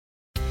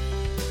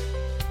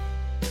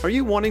Are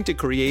you wanting to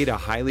create a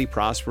highly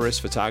prosperous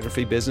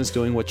photography business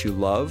doing what you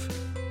love?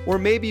 Or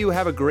maybe you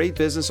have a great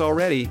business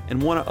already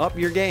and want to up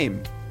your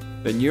game?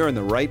 Then you're in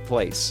the right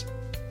place.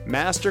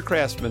 Master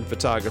craftsman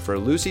photographer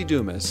Lucy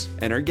Dumas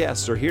and her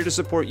guests are here to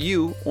support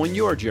you on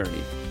your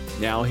journey.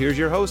 Now here's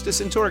your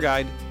hostess and tour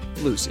guide,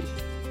 Lucy.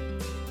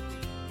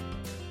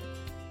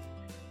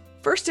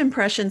 First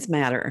impressions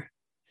matter.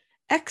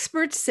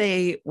 Experts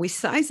say we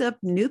size up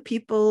new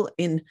people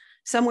in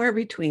somewhere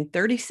between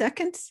 30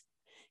 seconds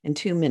and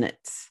 2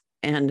 minutes.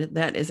 And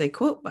that is a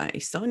quote by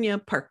Sonia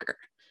Parker.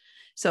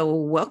 So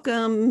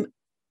welcome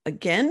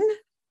again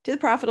to The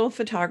Profitable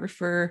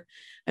Photographer.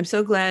 I'm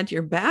so glad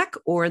you're back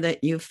or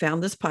that you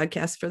found this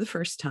podcast for the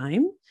first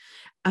time.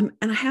 And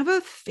I have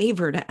a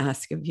favor to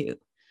ask of you.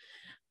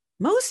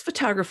 Most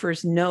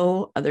photographers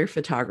know other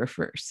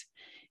photographers.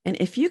 And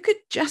if you could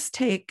just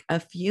take a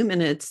few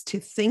minutes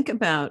to think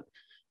about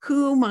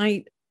who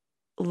might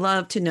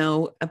love to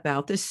know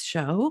about this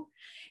show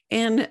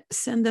and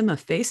send them a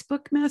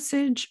Facebook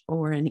message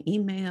or an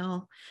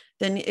email,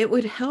 then it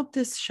would help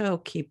this show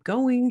keep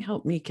going,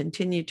 help me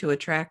continue to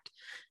attract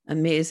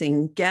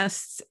amazing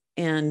guests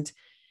and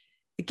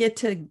get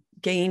to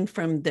gain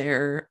from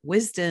their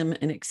wisdom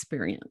and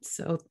experience.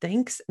 So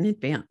thanks in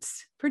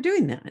advance for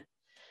doing that.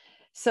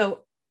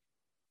 So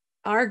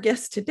our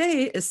guest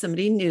today is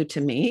somebody new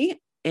to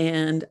me,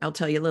 and I'll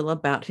tell you a little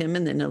about him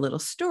and then a little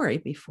story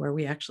before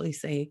we actually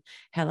say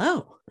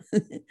hello.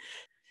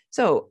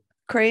 So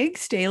Craig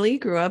Staley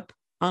grew up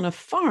on a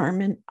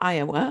farm in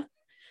Iowa,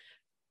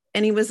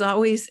 and he was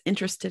always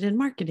interested in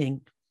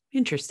marketing.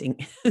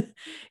 Interesting.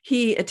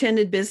 He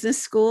attended business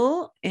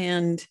school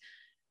and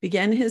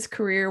began his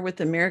career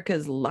with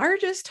America's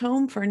largest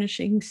home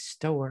furnishing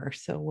store.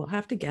 So we'll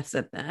have to guess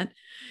at that.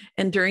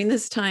 And during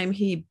this time,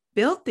 he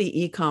built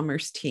the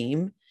e-commerce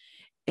team,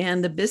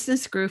 and the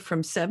business grew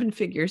from 7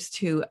 figures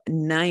to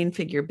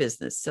 9-figure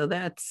business. So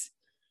that's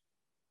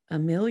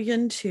 $1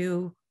 million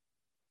to,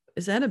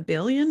 is that $1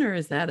 billion or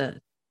is that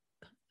a?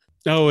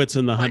 Oh, it's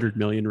in the 100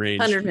 million range.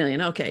 100 million.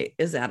 Okay.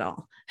 Is that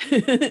all?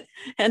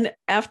 And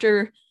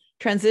after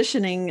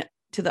transitioning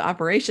to the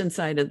operation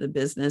side of the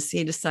business,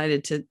 he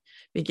decided to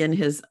begin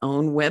his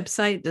own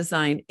website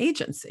design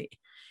agency.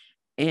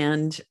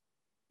 And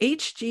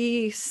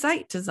HG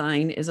Site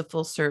Design is a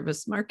full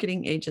service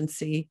marketing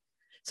agency.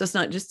 So it's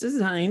not just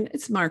design,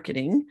 it's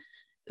marketing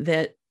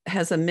that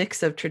has a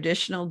mix of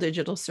traditional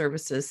digital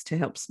services to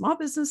help small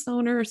business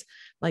owners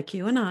like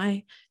you and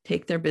I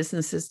take their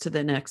businesses to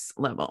the next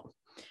level.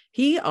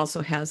 He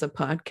also has a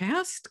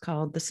podcast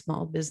called the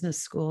Small Business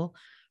School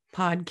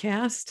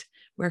Podcast,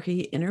 where he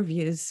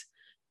interviews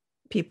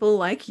people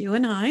like you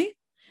and I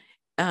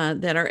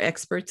that are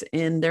experts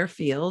in their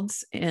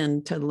fields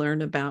and to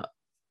learn about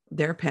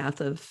their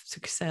path of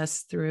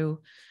success through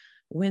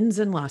wins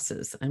and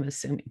losses, I'm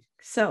assuming.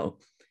 So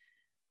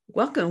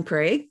welcome,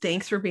 Craig.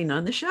 Thanks for being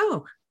on the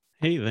show.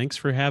 Hey, thanks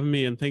for having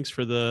me. And thanks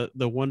for the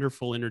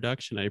wonderful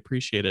introduction. I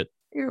appreciate it.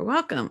 You're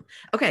welcome.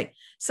 Okay.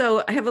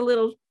 So I have a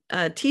little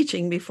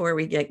teaching before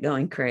we get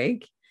going,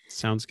 Craig.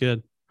 Sounds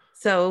good.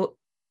 So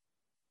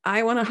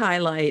I want to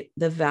highlight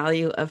the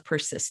value of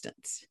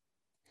persistence.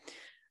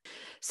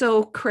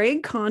 So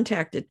Craig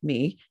contacted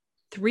me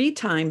 3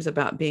 times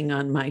about being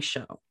on my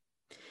show.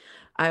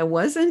 I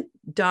wasn't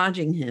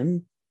dodging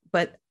him,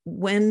 but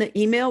when the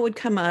email would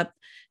come up,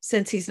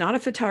 since he's not a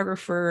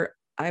photographer,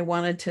 I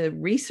wanted to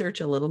research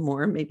a little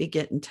more, maybe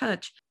get in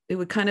touch. It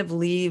would kind of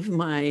leave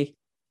my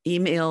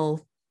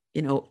email,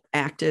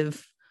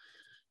 active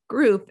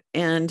group.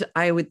 And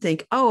I would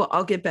think, oh,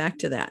 I'll get back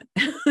to that.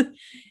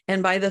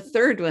 And by the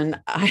 3rd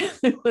one, I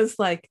was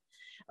like,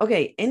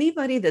 okay,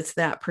 anybody that's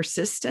that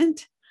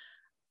persistent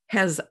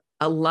has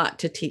a lot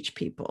to teach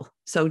people.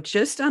 So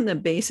just on the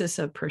basis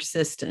of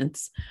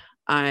persistence,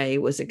 I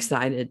was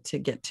excited to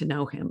get to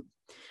know him.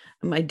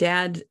 My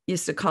dad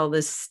used to call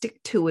this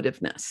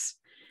stick-to-itiveness.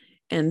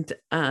 And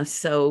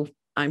so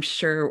I'm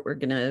sure we're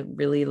going to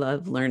really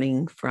love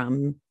learning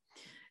from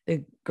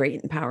the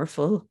great and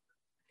powerful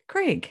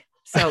Craig.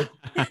 So,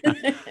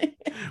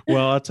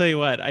 well, I'll tell you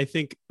what, I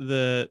think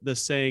the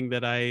saying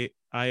that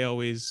I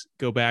always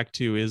go back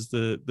to is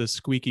the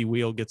squeaky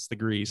wheel gets the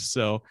grease.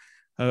 So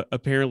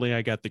apparently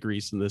I got the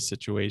grease in this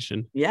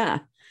situation. Yeah.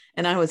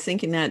 And I was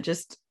thinking that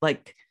just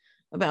like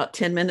about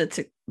 10 minutes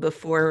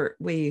before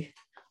we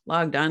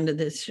logged on to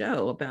this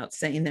show about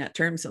saying that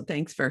term. So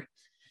thanks for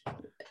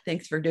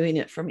doing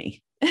it for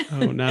me.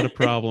 Oh, not a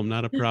problem.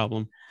 Not a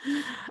problem.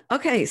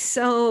 Okay.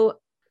 So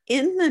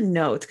in the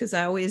notes, because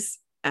I always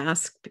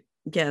ask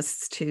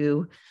guests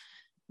to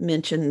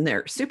mention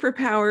their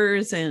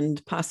superpowers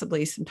and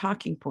possibly some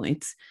talking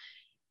points,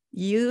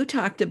 you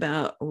talked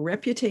about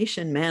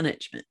reputation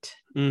management.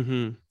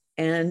 Mm-hmm.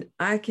 And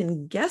I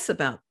can guess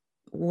about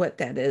what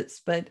that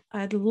is, but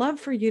I'd love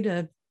for you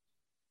to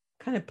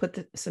kind of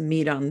put some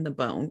meat on the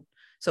bone.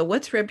 So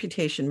what's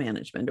reputation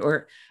management?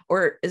 Or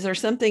is there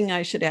something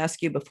I should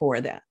ask you before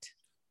that?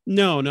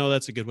 No,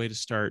 that's a good way to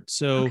start.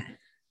 So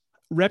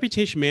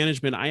reputation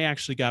management, I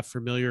actually got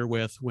familiar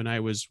with when I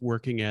was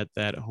working at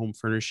that home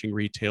furnishing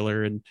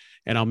retailer, and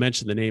I'll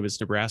mention the name is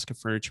Nebraska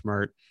Furniture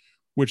Mart,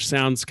 which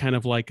sounds kind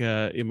of like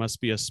it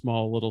must be a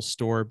small little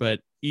store,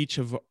 but each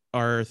of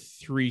our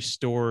 3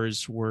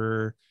 stores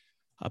were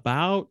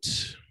about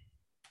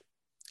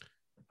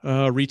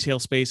retail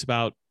space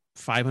about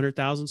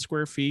 500,000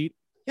 square feet.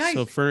 Yikes.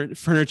 So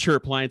furniture,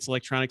 appliance,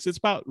 electronics, it's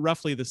about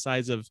roughly the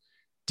size of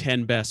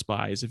 10 Best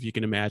Buys, if you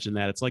can imagine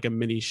that. It's like a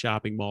mini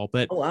shopping mall.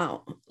 But oh,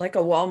 wow, like a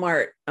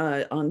Walmart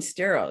on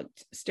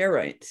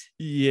steroids.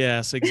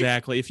 Yes,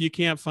 exactly. If you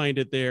can't find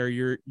it there,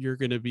 you're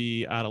going to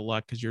be out of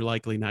luck because you're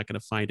likely not going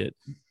to find it.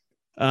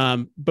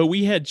 But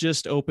we had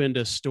just opened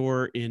a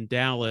store in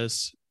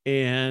Dallas,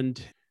 and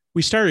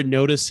we started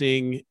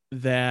noticing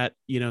that,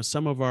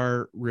 some of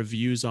our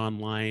reviews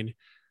online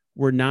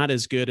were not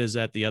as good as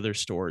at the other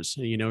stores.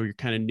 You're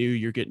kind of new,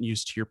 you're getting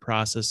used to your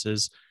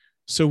processes.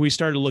 So we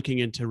started looking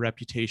into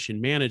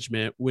reputation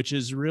management, which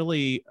is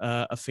really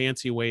a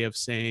fancy way of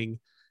saying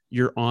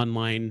your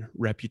online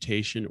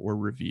reputation or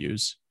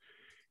reviews.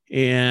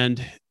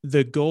 And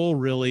the goal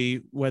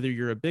really, whether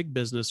you're a big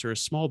business or a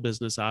small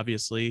business,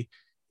 obviously,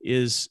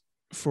 is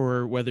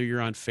for whether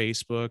you're on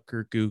Facebook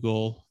or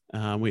Google,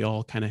 we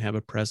all kind of have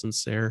a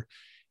presence there,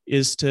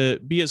 is to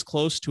be as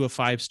close to a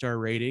 5-star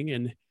rating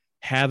and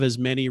have as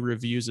many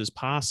reviews as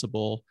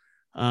possible.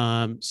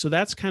 So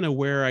that's kind of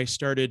where I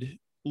started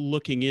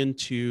looking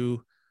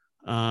into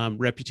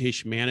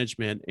reputation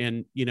management.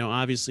 And,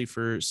 obviously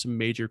for some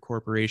major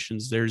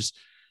corporations, there's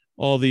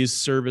all these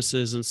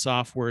services and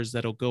softwares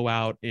that'll go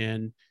out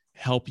and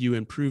help you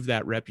improve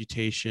that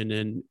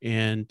reputation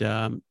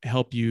and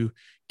help you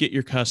get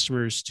your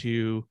customers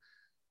to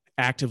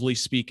actively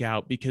speak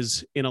out.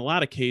 Because in a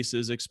lot of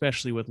cases,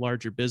 especially with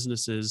larger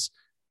businesses,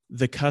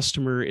 the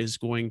customer is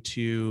going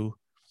to,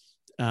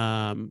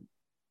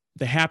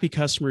 the happy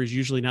customer is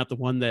usually not the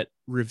one that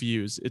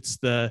reviews. It's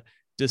the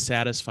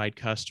dissatisfied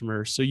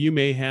customer. So you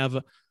may have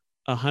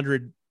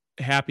 100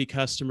 happy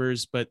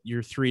customers, but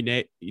your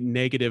 3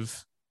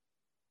 negative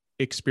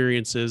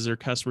experiences or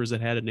customers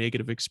that had a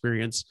negative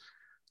experience,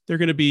 they're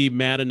going to be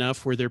mad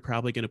enough where they're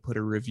probably going to put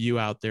a review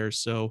out there.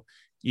 So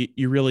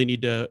you really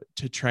need to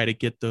try to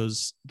get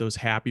those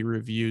happy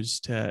reviews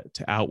to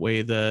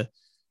outweigh the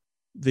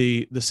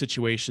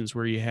situations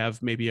where you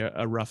have maybe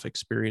a rough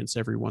experience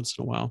every once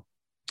in a while.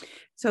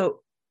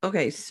 So,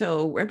 okay.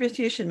 So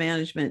reputation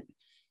management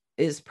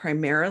is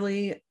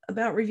primarily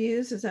about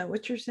reviews. Is that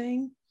what you're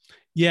saying?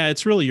 Yeah,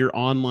 it's really your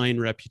online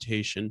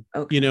reputation.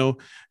 Okay.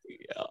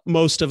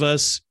 Most of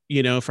us,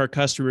 if our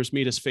customers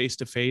meet us face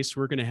to face,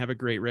 we're going to have a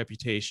great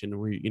reputation.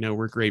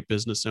 We're great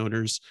business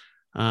owners.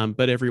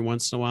 But every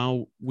once in a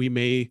while, we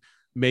may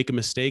make a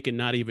mistake and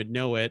not even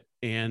know it.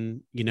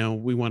 And,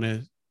 we want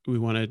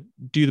to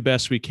do the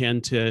best we can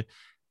to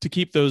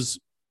keep those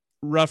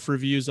rough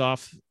reviews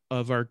off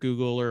of our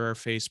Google or our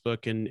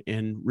Facebook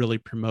and really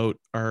promote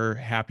our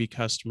happy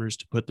customers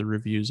to put the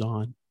reviews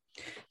on.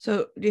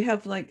 So do you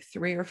have like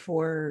 3 or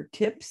 4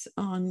 tips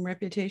on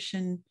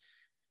reputation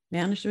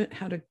management,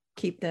 how to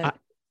keep that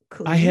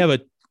clean? I have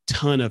a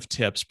ton of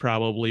tips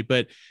probably,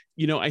 but,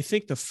 I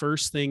think the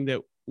first thing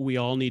that we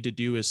all need to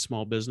do as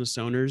small business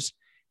owners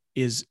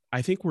is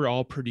I think we're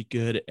all pretty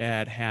good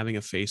at having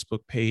a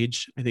Facebook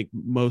page. I think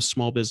most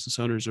small business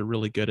owners are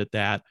really good at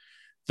that.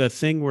 The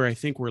thing where I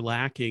think we're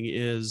lacking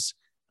is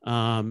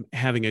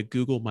having a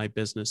Google My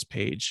Business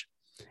page.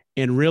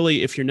 And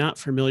really, if you're not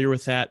familiar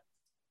with that,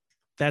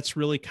 that's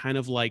really kind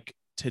of like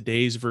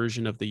today's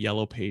version of the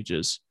Yellow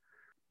Pages.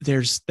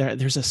 There's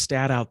a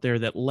stat out there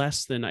that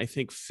less than, I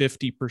think,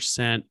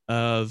 50%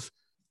 of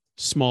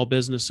small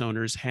business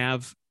owners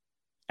have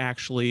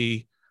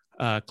actually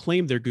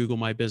claimed their Google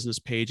My Business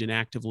page and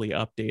actively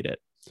update it.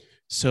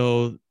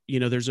 So,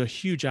 there's a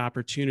huge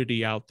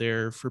opportunity out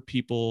there for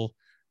people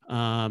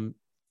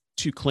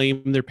to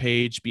claim their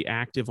page, be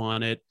active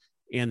on it,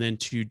 and then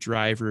to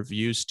drive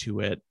reviews to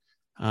it.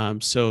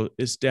 So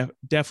it's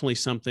definitely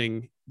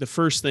something. The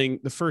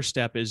first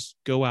step is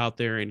go out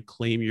there and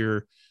claim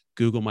your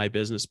Google My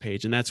Business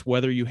page. And that's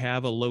whether you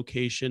have a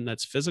location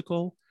that's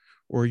physical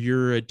or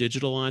you're a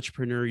digital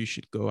entrepreneur, you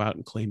should go out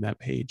and claim that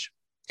page.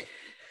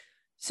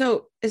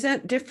 So is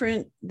that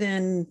different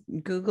than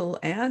Google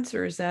Ads,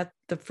 or is that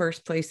the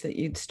first place that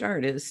you'd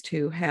start, is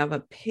to have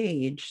a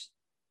page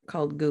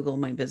called Google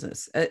My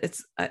Business?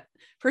 It's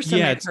first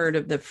time I've heard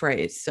of the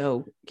phrase.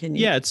 So can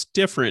you? Yeah, it's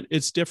different.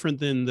 It's different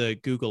than the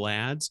Google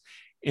Ads.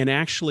 And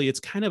actually,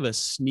 it's kind of a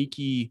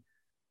sneaky,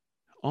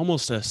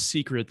 almost a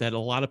secret that a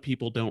lot of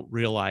people don't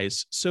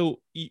realize. So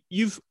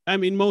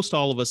most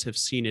all of us have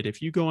seen it.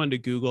 If you go onto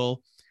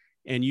Google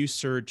and you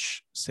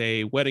search,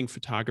 say, wedding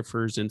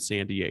photographers in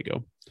San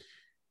Diego,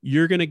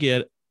 you're going to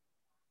get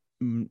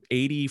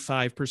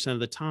 85% of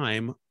the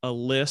time a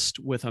list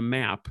with a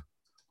map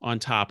on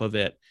top of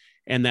it.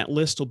 And that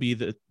list will be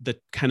the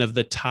kind of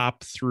the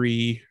top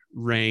 3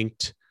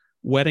 ranked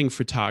wedding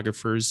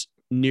photographers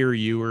near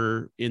you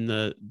or in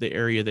the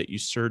area that you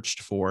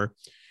searched for.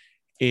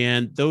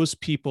 And those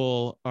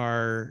people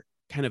are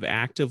kind of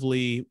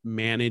actively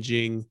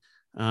managing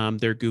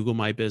their Google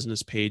My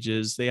Business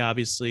pages. They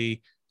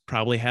obviously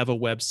probably have a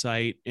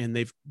website,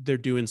 and they're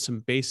doing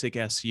some basic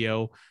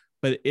SEO,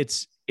 but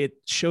it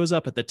shows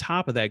up at the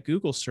top of that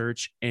Google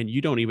search, and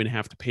you don't even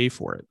have to pay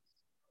for it.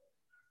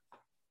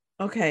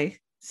 Okay.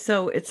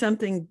 So it's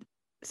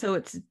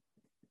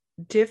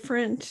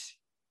different,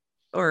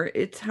 or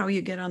it's how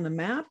you get on the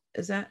map.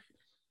 Is that?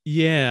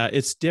 Yeah,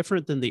 it's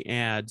different than the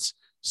ads.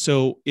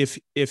 So if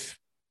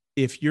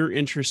you're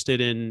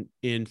interested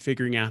in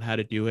figuring out how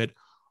to do it,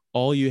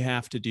 all you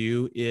have to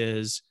do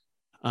is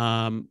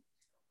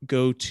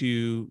go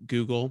to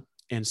Google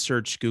and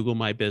search Google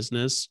My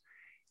Business,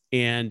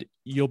 and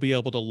you'll be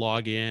able to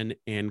log in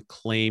and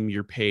claim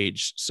your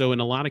page. So in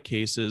a lot of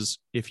cases,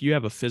 if you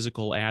have a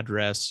physical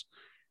address,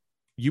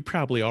 you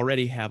probably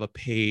already have a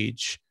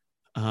page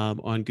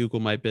on Google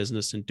My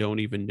Business and don't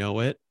even know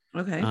it.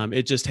 Okay.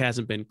 It just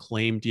hasn't been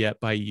claimed yet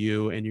by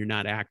you, and you're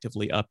not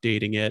actively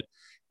updating it.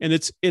 And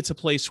it's a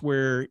place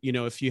where,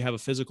 if you have a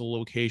physical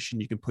location,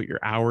 you can put your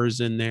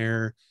hours in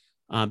there.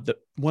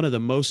 One of the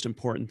most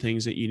important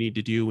things that you need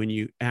to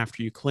do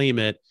after you claim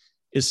it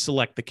is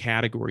select the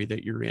category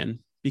that you're in,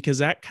 because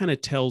that kind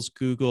of tells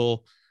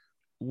Google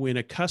when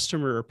a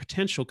customer or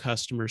potential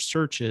customer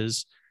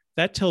searches,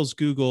 that tells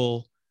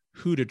Google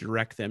who to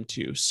direct them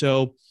to.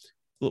 So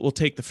we'll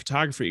take the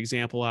photography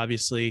example.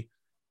 Obviously,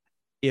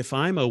 if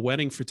I'm a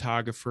wedding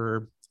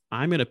photographer,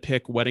 I'm going to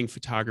pick wedding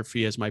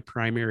photography as my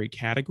primary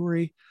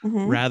category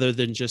rather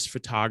than just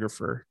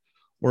photographer.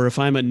 Or if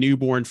I'm a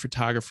newborn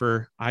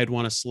photographer, I'd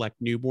want to select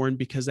newborn,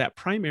 because that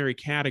primary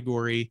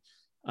category,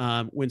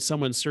 when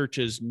someone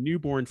searches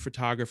newborn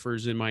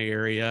photographers in my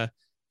area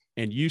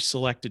and you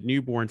selected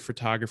newborn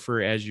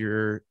photographer as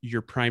your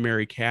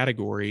primary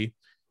category,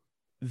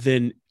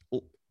 then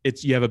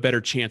you have a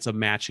better chance of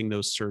matching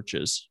those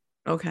searches.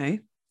 Okay.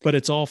 But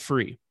it's all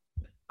free.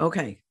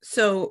 Okay.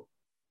 So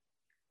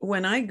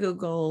when I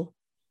Google,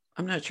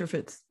 I'm not sure if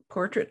it's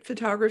portrait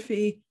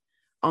photography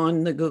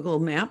on the Google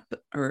map,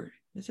 or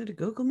is it a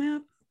Google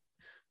map?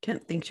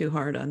 Can't think too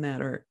hard on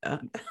that. Or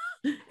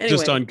anyway,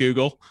 just on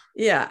Google.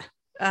 Yeah.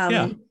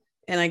 Yeah.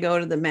 And I go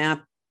to the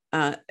map.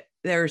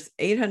 There's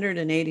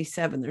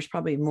 887. There's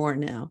probably more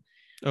now.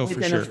 Oh,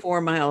 within for sure.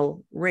 a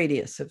 4-mile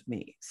radius of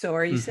me. So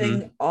are you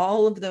saying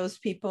all of those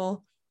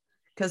people?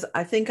 Because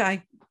I think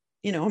I'm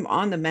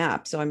on the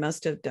map, so I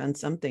must have done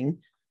something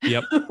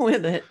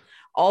with it.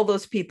 All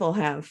those people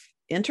have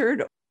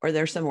entered, or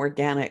there's some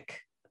organic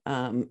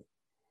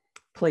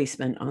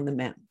placement on the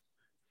map?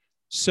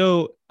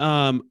 So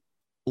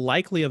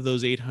likely of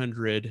those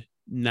 800,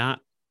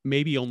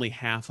 maybe only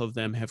half of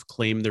them have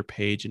claimed their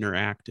page and are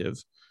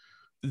active.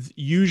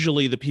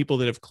 Usually the people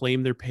that have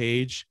claimed their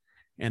page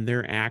and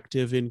they're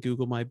active in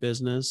Google My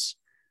Business,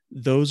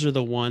 those are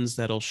the ones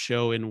that'll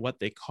show in what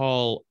they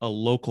call a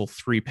local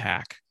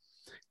 3-pack.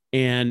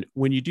 And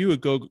when you do a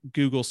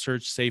Google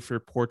search, say for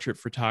portrait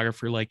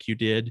photographer like you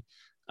did,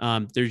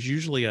 there's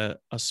usually a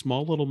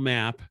small little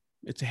map.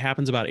 It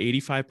happens about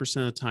 85%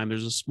 of the time.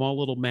 There's a small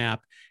little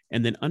map.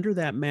 And then under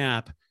that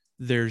map,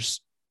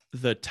 there's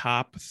the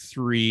top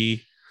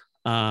 3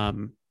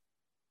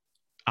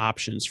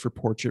 options for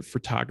portrait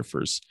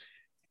photographers.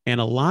 And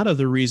a lot of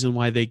the reason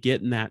why they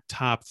get in that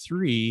top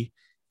 3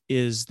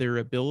 is their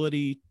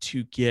ability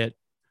to get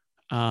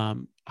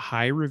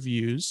high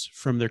reviews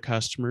from their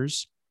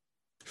customers.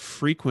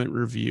 Frequent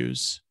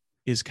reviews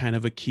is kind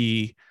of a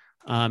key.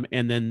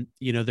 And then,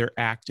 they're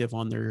active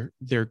on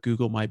their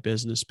Google My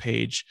Business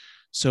page.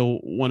 So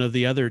one of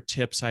the other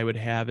tips I would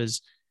have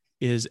is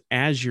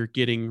as you're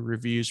getting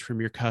reviews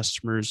from your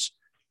customers,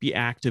 be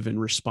active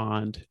and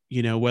respond,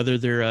 whether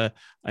they're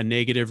a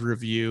negative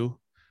review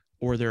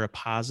or they're a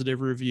positive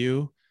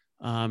review.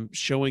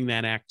 Showing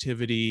that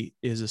activity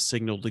is a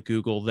signal to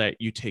Google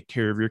that you take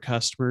care of your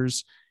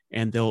customers,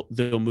 and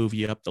they'll move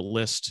you up the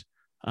list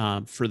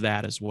for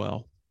that as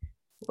well.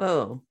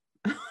 Whoa.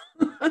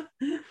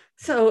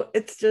 So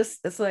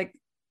it's like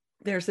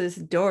there's this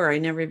door I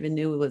never even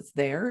knew was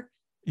there.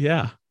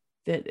 Yeah.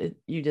 That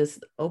you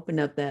just open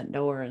up that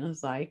door, and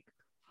it's like,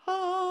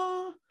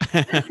 ah.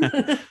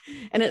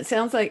 And it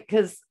sounds like,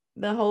 because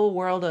the whole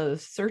world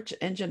of search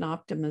engine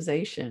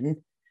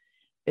optimization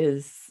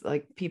is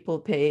like people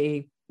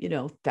pay,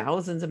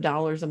 thousands of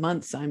dollars a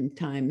month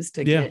sometimes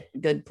to get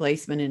good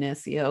placement in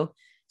SEO.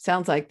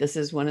 Sounds like this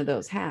is one of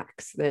those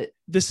hacks.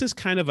 This is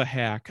kind of a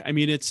hack. I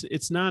mean,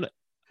 it's not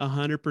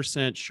 100%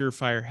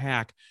 surefire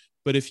hack,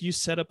 but if you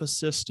set up a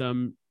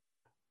system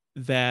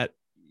that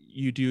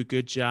you do a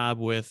good job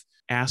with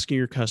asking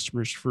your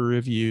customers for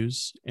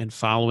reviews and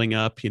following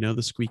up,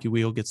 the squeaky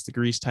wheel gets the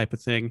grease type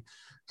of thing.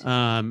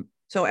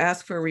 So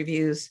ask for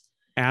reviews.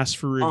 Ask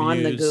for reviews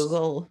on the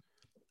Google.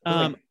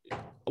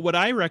 What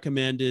I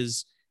recommend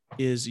is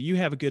you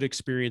have a good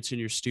experience in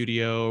your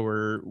studio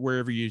or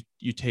wherever you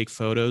take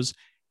photos.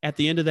 At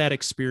the end of that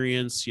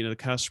experience, the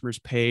customer's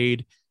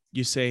paid.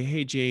 You say,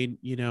 "Hey, Jane,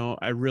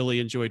 I really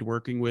enjoyed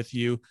working with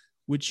you.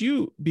 Would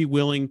you be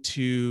willing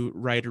to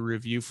write a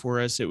review for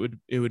us? It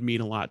would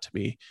mean a lot to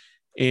me."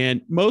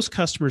 And most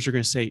customers are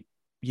going to say,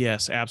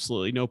 "Yes,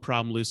 absolutely. No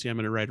problem, Lucy. I'm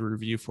going to write a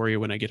review for you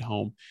when I get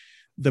home."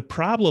 The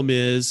problem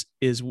is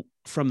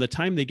from the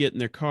time they get in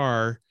their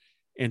car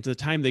and to the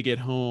time they get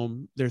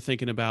home, they're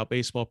thinking about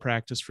baseball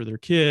practice for their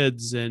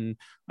kids. And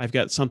I've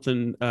got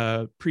something,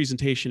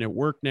 presentation at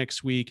work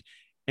next week.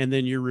 And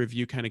then your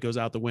review kind of goes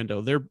out the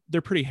window.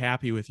 They're pretty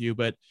happy with you,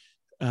 but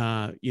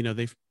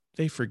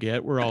they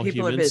forget we're all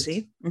People humans. are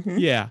busy. Mm-hmm.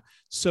 Yeah.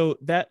 So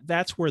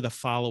that's where the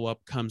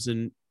follow-up comes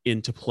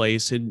into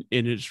place. And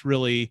it's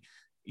really,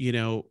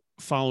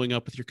 following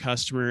up with your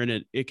customer.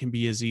 And it can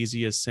be as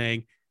easy as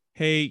saying,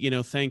 hey,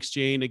 thanks,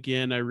 Jane.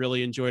 Again, I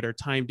really enjoyed our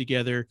time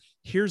together.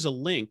 Here's a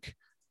link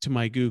to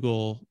my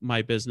Google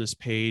My Business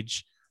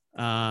page.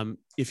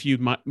 If you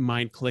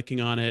mind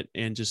clicking on it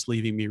and just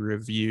leaving me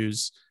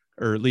reviews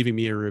or leaving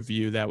me a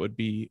review, that would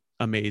be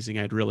amazing.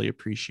 I'd really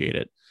appreciate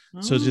it.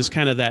 So just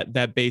kind of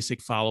that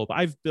basic follow-up.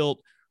 I've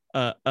built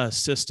a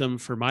system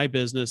for my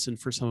business and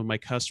for some of my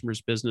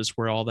customers' business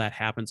where all that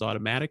happens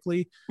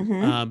automatically.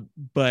 Mm-hmm.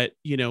 But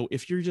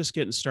if you're just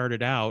getting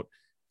started out,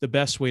 the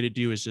best way to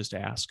do is just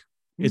ask.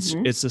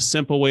 Mm-hmm. It's a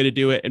simple way to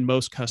do it. And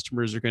most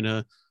customers are going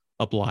to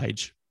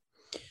oblige.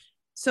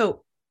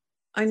 So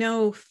I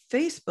know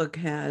Facebook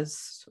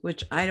has,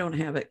 which I don't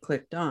have it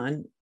clicked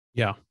on.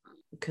 Yeah.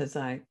 Because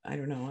I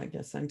don't know, I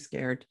guess I'm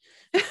scared,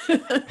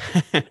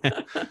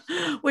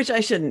 which I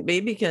shouldn't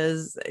be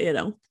because,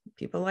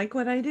 people like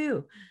what I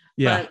do.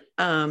 Yeah.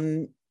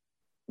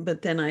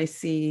 But then I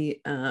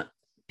see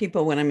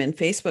people when I'm in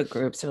Facebook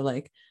groups are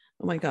like,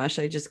 oh my gosh,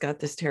 I just got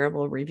this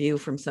terrible review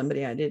from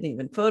somebody I didn't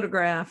even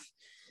photograph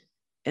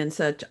and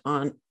such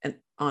on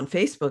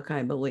Facebook,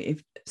 I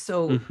believe.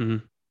 So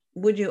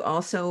would you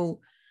also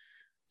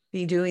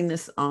be doing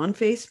this on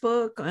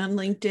Facebook, on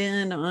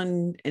LinkedIn,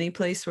 on any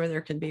place where there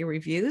can be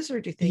reviews,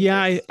 or do you think?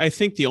 Yeah, I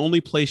think the only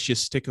place you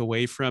stick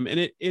away from, and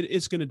it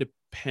is going to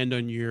depend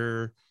on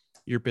your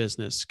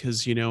business.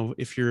 Cause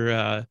if you're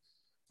a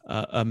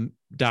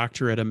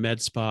doctor at a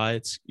med spa,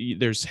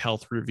 there's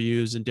health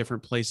reviews in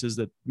different places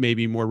that may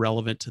be more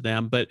relevant to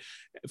them. But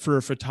for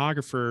a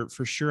photographer,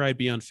 for sure, I'd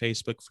be on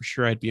Facebook. For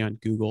sure, I'd be on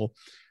Google.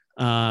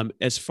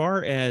 As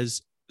far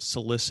as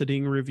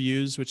soliciting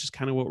reviews, which is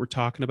kind of what we're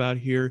talking about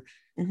here,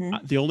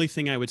 the only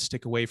thing I would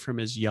stick away from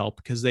is Yelp,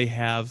 because they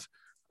have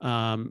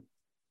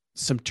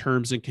some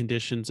terms and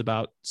conditions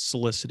about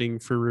soliciting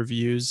for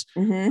reviews.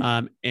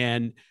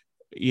 And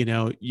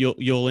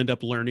you'll end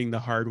up learning the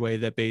hard way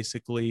that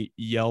basically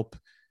Yelp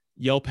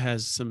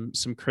has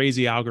some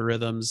crazy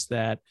algorithms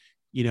that,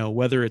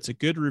 whether it's a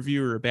good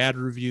review or a bad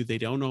review, they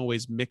don't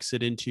always mix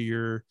it into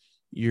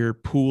your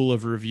pool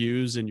of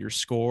reviews and your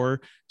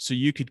score. So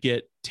you could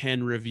get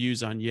 10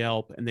 reviews on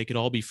Yelp and they could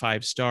all be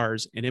 5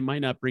 stars, and it might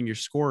not bring your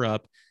score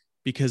up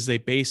because they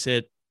base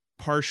it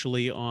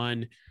partially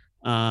on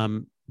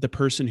the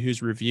person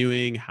who's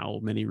reviewing,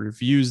 how many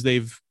reviews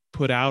they've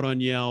put out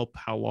on Yelp,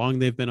 how long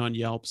they've been on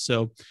Yelp.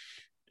 So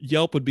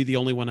Yelp would be the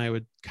only one I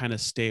would kind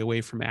of stay away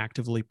from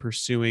actively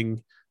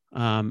pursuing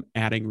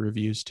adding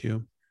reviews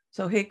to.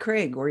 So, hey,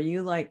 Craig, were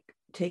you like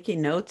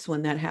taking notes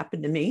when that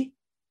happened to me?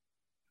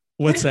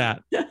 What's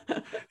that?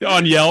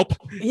 On Yelp?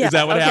 Yeah. Is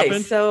that what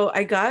happened? So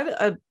I got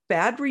a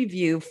bad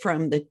review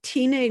from the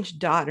teenage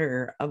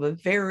daughter of a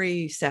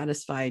very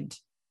satisfied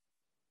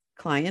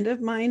client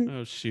of mine.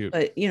 Oh, shoot.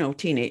 But,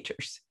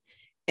 teenagers.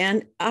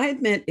 And I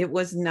admit it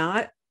was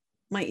not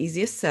my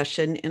easiest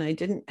session and I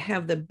didn't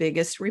have the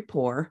biggest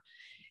rapport.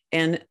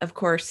 And of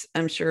course,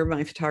 I'm sure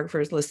my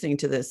photographers listening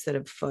to this that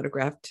have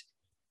photographed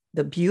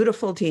the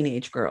beautiful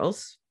teenage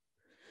girls,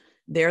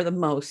 they're the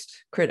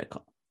most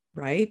critical,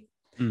 right?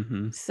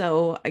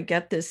 So I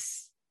get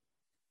this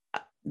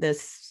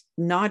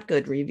not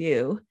good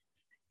review.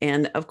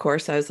 And of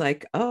course I was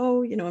like,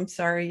 oh, I'm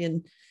sorry.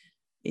 And,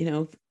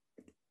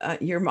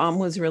 your mom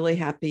was really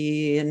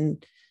happy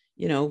and,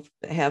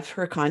 have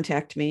her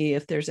contact me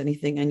if there's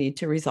anything I need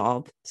to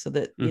resolve so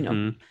that,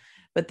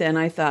 but then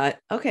I thought,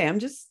 okay, I'm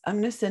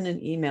going to send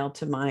an email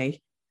to my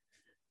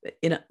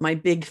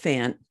big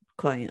fan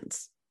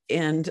clients.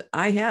 And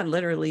I had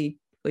literally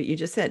what you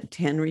just said,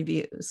 10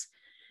 reviews.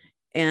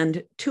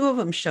 And 2 of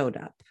them showed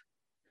up.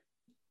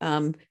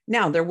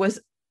 Now there was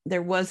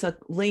a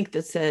link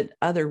that said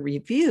other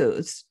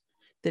reviews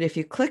that if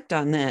you clicked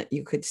on that,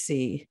 you could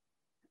see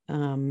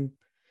the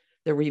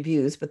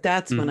reviews. But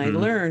that's when I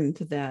learned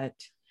that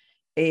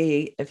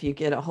if you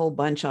get a whole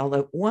bunch all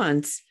at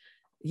once,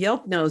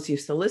 Yelp knows you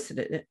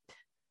solicited it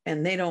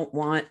and they don't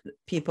want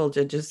people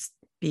to just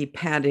be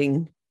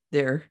padding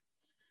their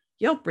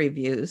Yelp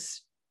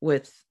reviews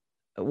with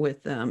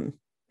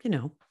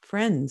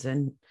friends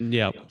and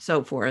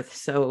so forth.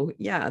 So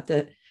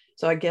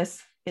so I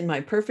guess in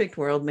my perfect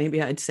world,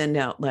 maybe I'd send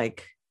out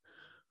like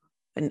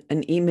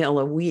an email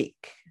a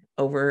week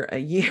over a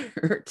year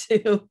or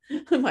 2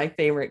 of my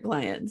favorite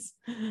clients,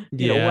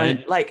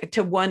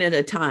 one at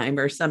a time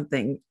or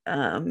something.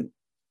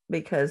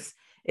 Because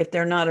if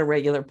they're not a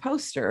regular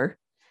poster,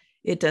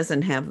 it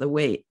doesn't have the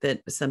weight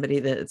that somebody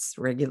that's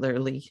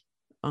regularly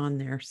on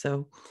there.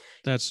 So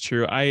that's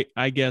true.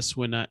 I guess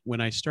when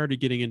I started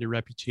getting into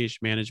reputation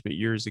management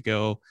years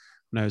ago,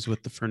 when I was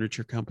with the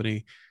furniture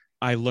company,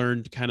 I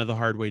learned kind of the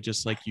hard way,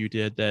 just like you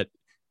did, that,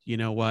 you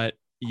know what,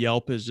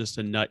 Yelp is just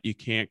a nut you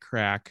can't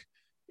crack.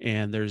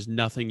 And there's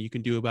nothing you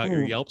can do about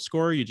your Yelp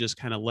score. You just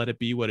kind of let it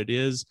be what it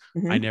is.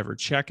 I never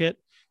check it.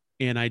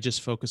 And I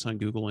just focus on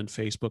Google and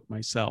Facebook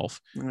myself.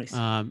 Nice.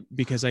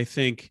 Because I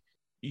think,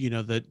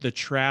 the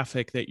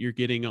traffic that you're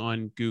getting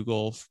on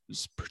Google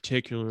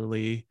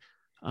particularly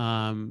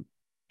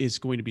is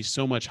going to be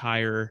so much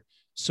higher,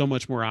 so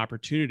much more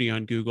opportunity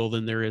on Google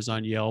than there is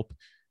on Yelp.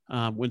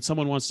 When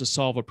someone wants to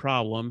solve a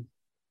problem,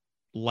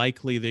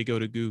 likely they go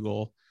to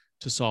Google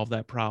to solve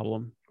that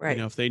problem. Right.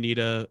 If they need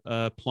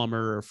a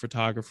plumber or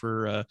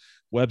photographer, a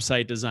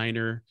website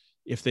designer,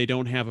 if they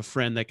don't have a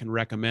friend that can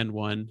recommend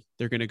one,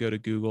 they're going to go to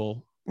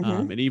Google.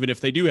 And even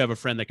if they do have a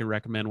friend that can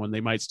recommend one,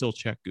 they might still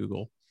check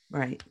Google.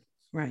 Right.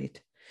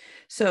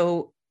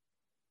 So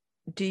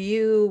do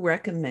you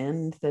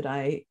recommend that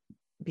I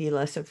be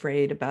less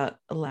afraid about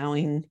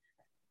allowing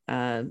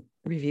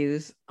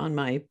reviews on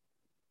my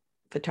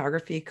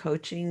photography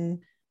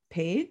coaching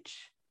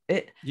page?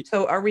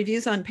 So are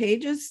reviews on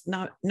pages,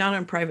 not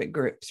on private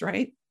groups,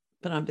 right?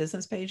 But on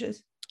business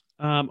pages?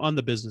 On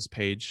the business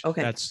page.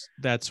 Okay.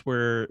 That's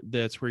where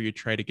you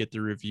try to get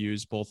the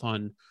reviews, both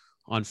on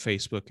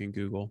Facebook and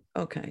Google.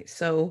 Okay.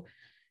 So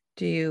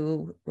do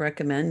you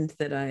recommend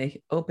that I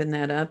open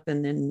that up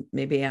and then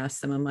maybe ask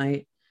some of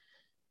my,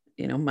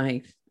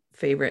 my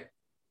favorite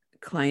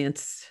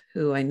clients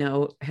who I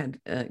know had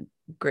a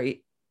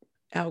great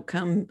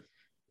outcome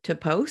to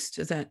post?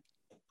 Is that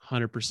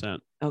 100%?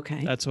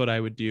 Okay. That's what I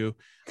would do.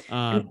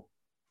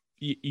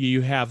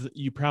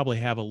 You probably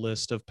have a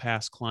list of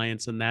past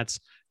clients, and that's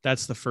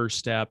the first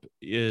step,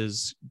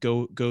 is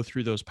go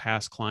through those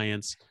past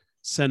clients,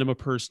 send them a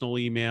personal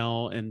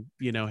email, and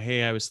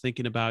hey, I was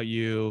thinking about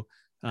you.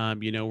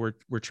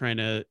 We're trying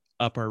to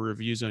up our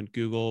reviews on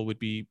Google. Would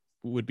be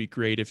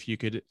great if you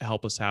could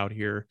help us out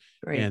here.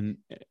 Great. And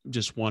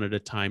just one at a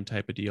time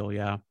type of deal.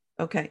 Yeah.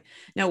 Okay.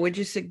 Now, would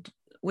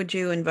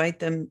you invite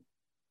them?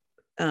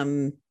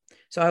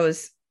 So I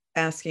was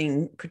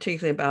asking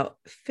particularly about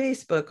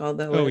Facebook,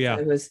 although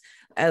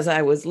as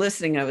I was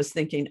listening, I was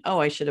thinking,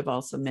 I should have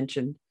also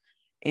mentioned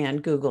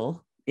and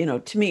Google.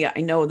 To me,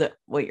 I know that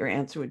what your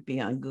answer would be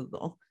on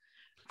Google.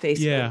 Facebook,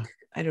 yeah.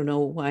 I don't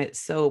know why it's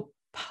so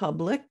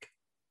public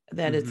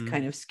that it's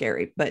kind of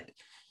scary, but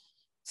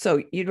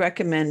so you'd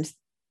recommend,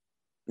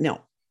 no,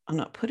 I'm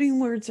not putting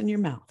words in your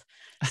mouth.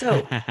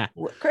 So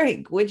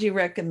Craig, would you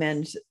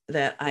recommend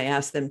that I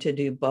ask them to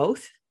do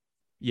both?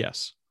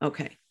 Yes.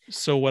 Okay.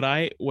 So what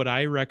I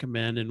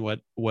recommend, and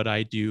what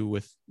I do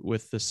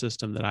with the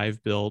system that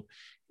I've built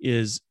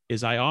is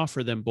I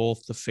offer them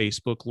both the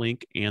Facebook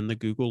link and the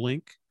Google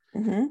link.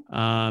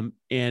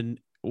 And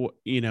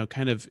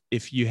kind of,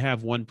 if you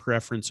have one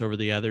preference over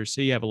the other,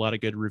 say you have a lot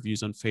of good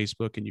reviews on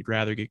Facebook and you'd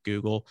rather get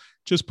Google,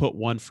 just put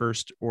one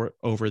first or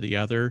over the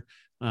other.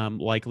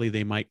 Likely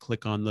they might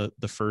click on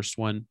the first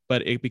one,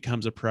 but it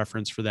becomes a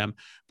preference for them.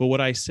 But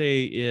what I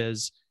say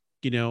is,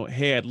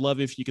 hey, I'd love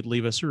if you could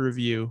leave us a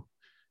review.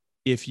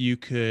 If you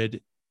could,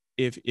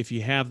 if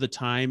you have the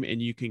time and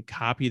you can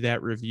copy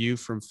that review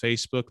from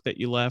Facebook that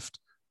you left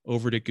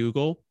over to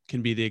Google,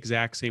 can be the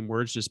exact same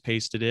words, just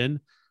paste it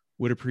in,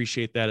 would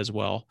appreciate that as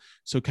well.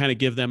 So kind of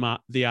give them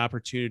the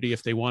opportunity,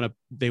 if they want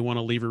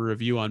to leave a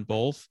review on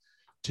both,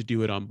 to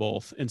do it on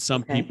both. And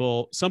some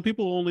people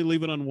only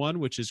leave it on one,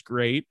 which is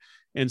great.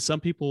 And some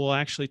people will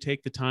actually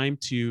take the time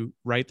to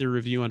write their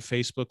review on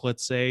Facebook.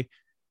 Let's say,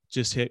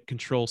 just hit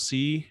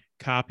Control-C,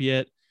 copy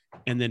it,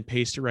 and then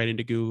paste it right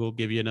into Google,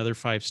 give you another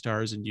 5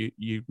 stars, and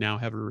you now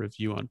have a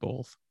review on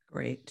both.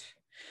 Great.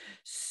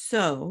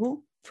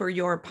 So for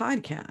your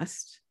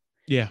podcast,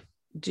 yeah,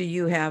 do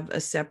you have a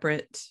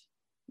separate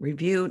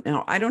review?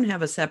 Now, I don't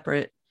have a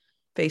separate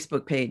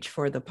Facebook page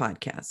for the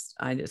podcast.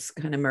 I just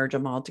kind of merge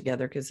them all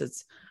together because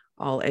it's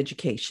all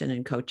education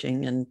and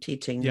coaching and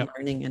teaching and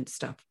learning and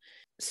stuff.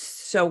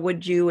 So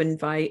would you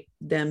invite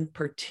them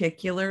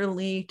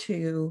particularly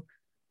to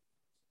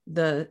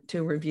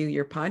review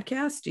your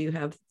podcast? Do you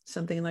have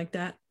something like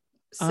that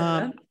set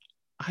up?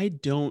 I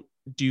don't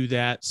do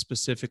that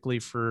specifically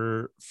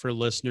for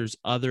listeners,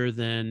 other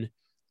than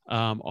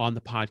on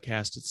the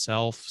podcast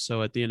itself.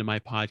 So at the end of my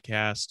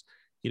podcast,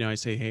 I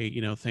say,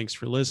 hey, thanks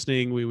for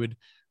listening. We would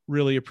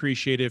really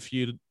appreciate if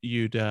you'd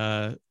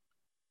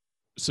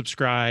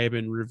subscribe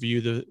and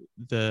review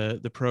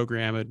the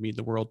program. It'd mean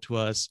the world to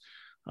us.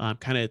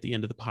 Kind of at the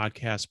end of the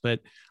podcast, but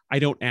I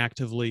don't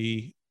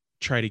actively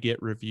try to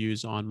get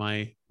reviews on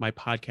my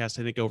podcast.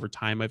 I think over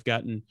time I've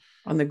gotten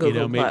on the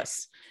Google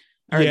Plus.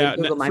 Yeah,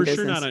 Google for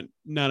sure.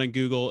 Not on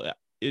Google.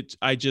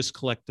 I just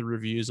collect the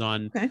reviews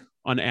on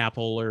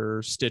Apple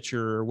or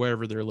Stitcher or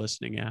wherever they're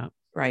listening at.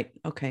 Right.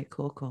 Okay.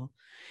 Cool.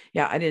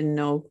 Yeah, I didn't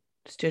know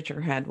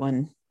Stitcher had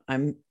one.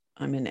 I'm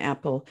in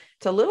Apple.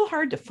 It's a little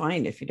hard to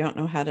find if you don't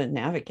know how to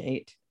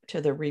navigate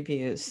to the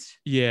reviews.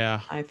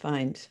 Yeah,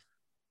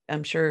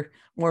 I'm sure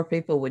more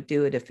people would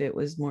do it if it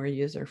was more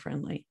user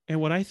friendly.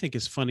 And what I think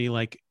is funny,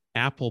 like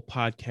Apple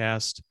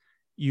Podcast,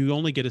 you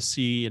only get to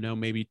see,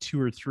 maybe 2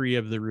 or 3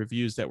 of the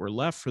reviews that were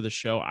left for the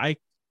show.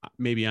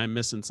 Maybe I'm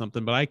missing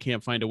something, but I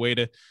can't find a way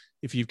to,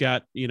 if you've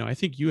got, I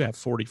think you have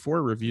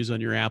 44 reviews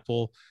on your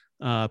Apple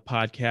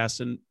podcasts,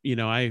 and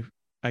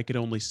I could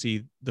only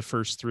see the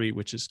first three,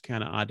 which is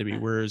kind of odd to me.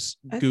 Whereas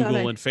I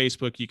Google and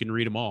Facebook, you can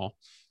read them all.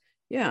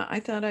 Yeah, I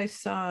thought I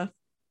saw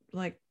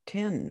like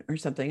 10 or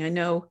something. I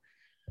know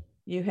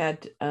you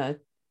had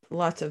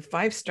lots of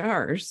 5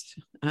 stars.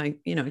 I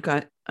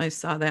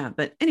saw that.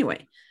 But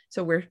anyway,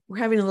 so we're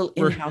having a little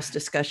in-house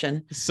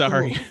discussion.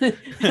 Sorry.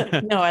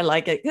 No, I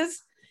like it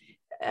because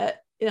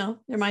there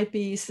might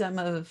be some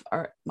of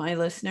my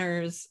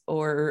listeners,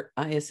 or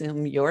I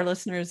assume your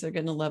listeners are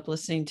going to love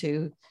listening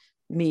to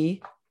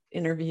me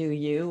interview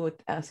you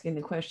with asking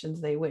the questions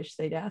they wish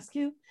they'd ask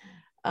you.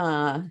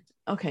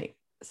 Okay.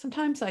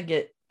 Sometimes I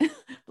get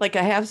like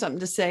I have something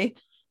to say,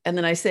 and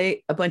then I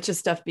say a bunch of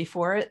stuff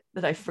before it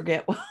that I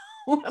forget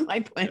what my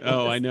point was.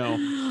 Oh, I know.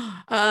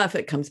 If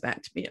it comes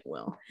back to me, it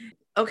will.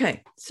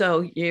 Okay.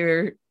 So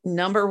your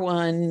number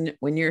one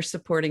when you're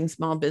supporting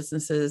small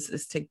businesses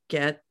is to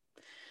get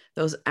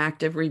those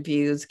active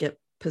reviews, get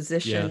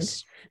positioned.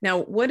 Yes. Now,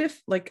 what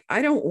if like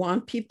I don't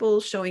want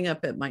people showing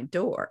up at my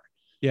door?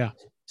 Yeah.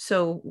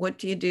 So what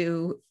do you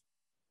do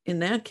in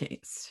that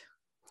case?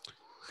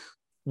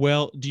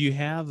 Well, do you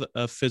have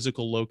a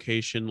physical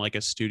location, like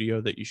a studio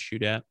that you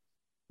shoot at?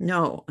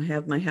 No, I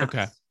have my house.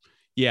 Okay.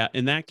 Yeah.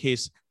 In that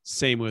case,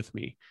 same with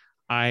me.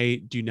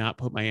 I do not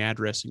put my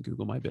address in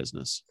Google My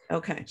Business.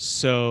 Okay.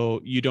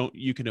 So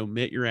you can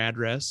omit your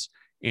address.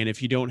 And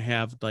if you don't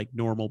have like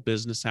normal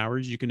business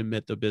hours, you can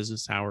omit the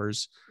business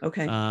hours.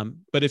 Okay.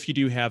 But if you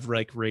do have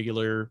like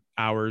regular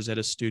hours at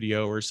a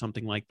studio or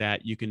something like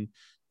that, you can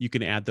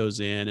add those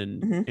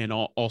in and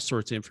all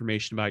sorts of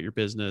information about your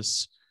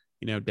business,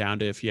 down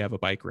to if you have a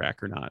bike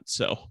rack or not.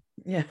 So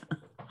yeah,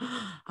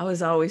 I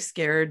was always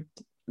scared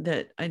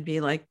that I'd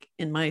be like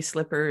in my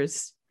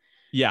slippers.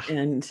 Yeah.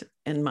 And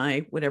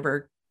my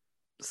whatever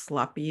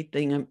sloppy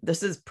thing.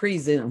 This is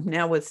pre-Zoom.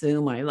 Now with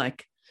Zoom, I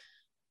like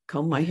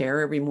comb my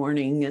hair every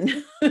morning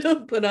and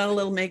put on a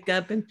little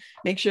makeup and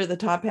make sure the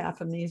top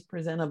half of me is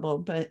presentable.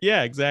 But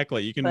yeah,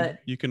 exactly.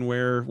 You can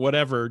wear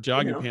whatever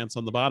jogging pants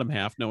on the bottom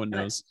half. No one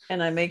knows.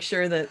 And I make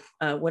sure that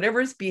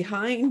whatever's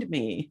behind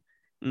me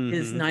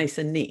is nice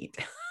and neat.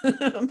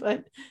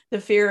 But the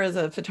fear as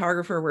a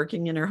photographer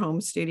working in her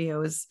home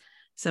studio is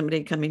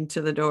somebody coming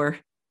to the door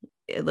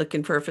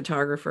looking for a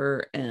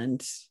photographer,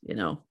 and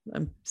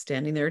I'm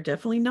standing there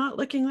definitely not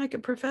looking like a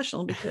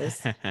professional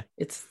because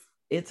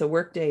it's a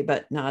work day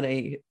but not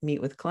a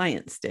meet with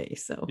clients day.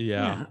 So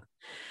yeah.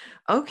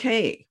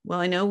 Okay, well,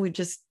 I know we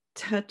just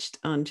touched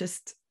on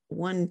just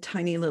one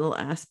tiny little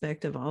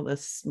aspect of all the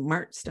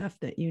smart stuff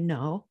that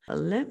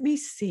let me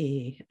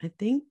see. I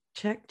think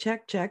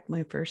check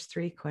my first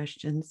 3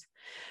 questions.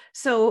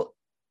 So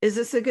is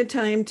this a good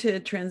time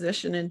to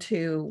transition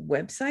into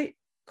website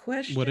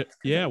questions?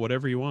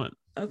 Whatever you want.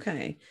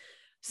 Okay.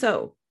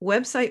 So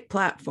website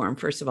platform,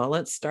 first of all,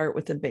 let's start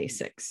with the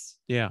basics.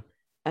 Yeah.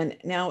 And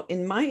now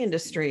in my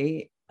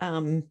industry,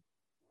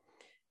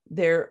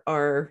 there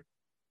are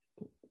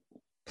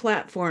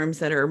platforms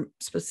that are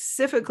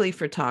specifically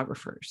for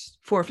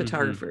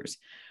photographers,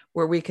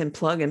 where we can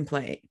plug and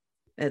play.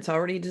 It's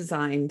already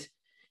designed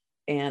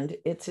and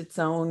it's its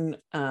own,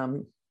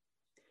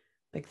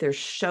 like there's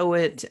Show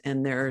It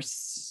and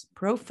there's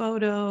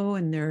ProPhoto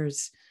and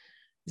there's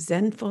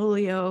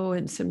Zenfolio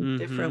and some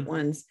different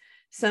ones,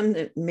 some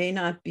that may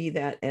not be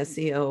that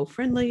SEO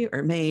friendly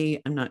or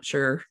I'm not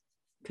sure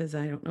because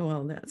I don't know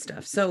all that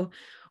stuff. So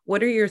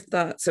what are your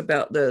thoughts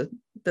about the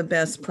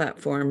best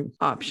platform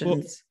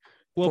options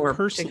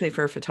particularly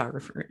for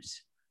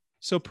photographers?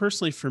 So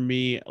personally for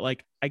me,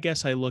 like, I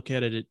guess I look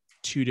at it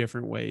 2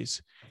 different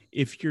ways.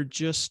 If you're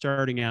just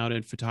starting out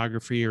in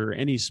photography or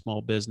any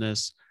small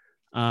business,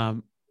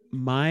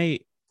 my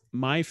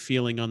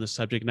feeling on the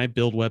subject, and I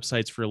build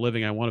websites for a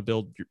living. I want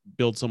to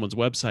build someone's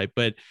website,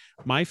 but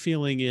my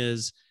feeling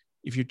is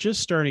if you're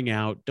just starting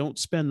out, don't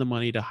spend the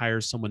money to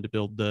hire someone to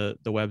build the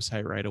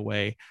website right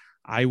away.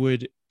 I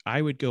would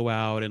go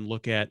out and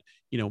look at,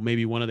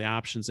 maybe one of the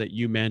options that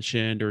you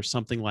mentioned or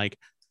something like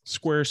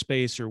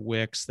Squarespace or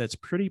Wix. That's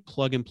pretty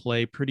plug and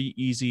play, pretty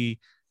easy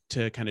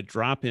to kind of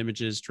drop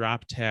images,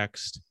 drop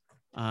text,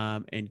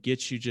 and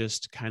get you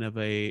just kind of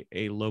a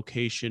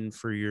location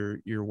for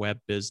your web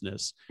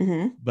business.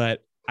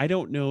 But I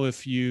don't know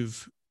if have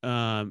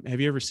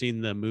you ever seen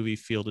the movie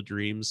Field of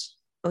Dreams?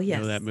 Oh, yes.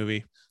 You know that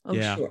movie? Oh,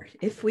 yeah. Sure.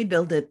 If we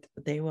build it,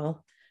 they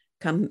will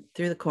come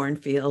through the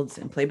cornfields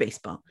and play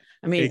baseball.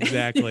 I mean,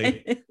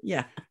 exactly.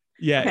 Yeah.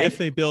 Yeah. Okay. If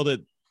they build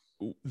it,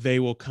 they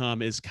will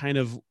come is kind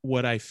of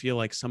what I feel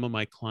like some of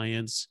my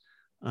clients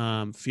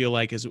feel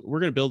like is we're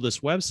going to build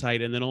this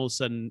website. And then all of a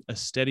sudden a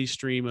steady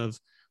stream of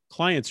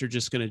clients are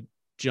just going to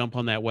jump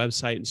on that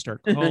website and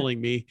start calling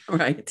me.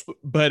 Right.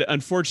 But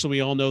unfortunately,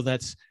 we all know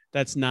that's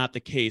not the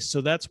case.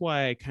 So that's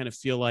why I kind of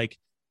feel like,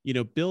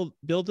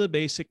 build a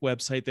basic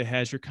website that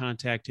has your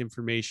contact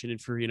information. And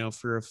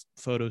for a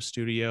photo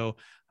studio,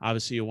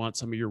 obviously you want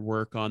some of your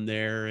work on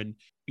there and,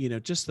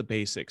 just the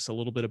basics, a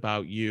little bit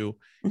about you.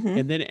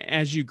 And then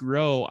as you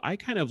grow, I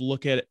kind of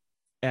look at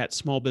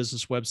small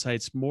business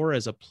websites more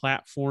as a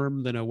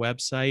platform than a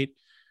website.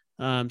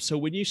 So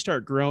when you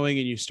start growing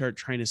and you start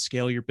trying to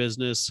scale your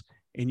business,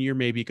 and you're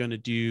maybe going to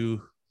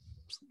do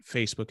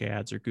Facebook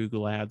ads or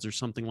Google ads or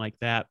something like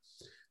that.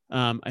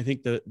 I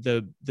think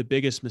the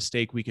biggest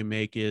mistake we can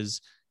make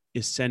is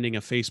sending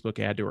a Facebook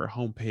ad to our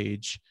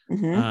homepage.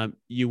 Mm-hmm.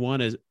 You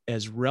want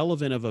as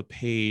relevant of a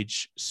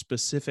page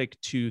specific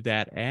to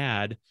that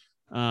ad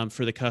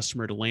for the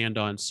customer to land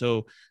on.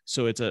 So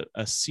it's a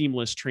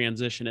seamless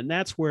transition. And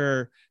that's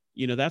where,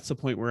 that's the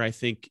point where I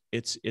think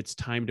it's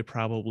time to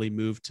probably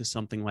move to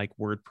something like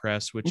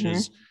WordPress, which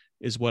Mm-hmm.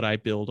 is what I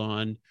build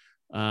on.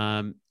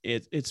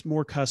 It's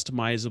more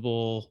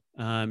customizable.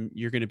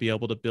 You're going to be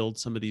able to build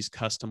some of these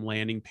custom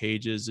landing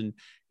pages and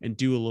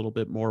do a little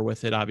bit more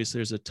with it. Obviously,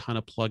 there's a ton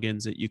of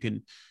plugins that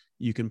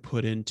you can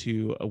put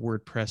into a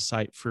WordPress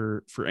site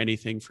for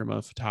anything from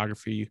a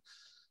photography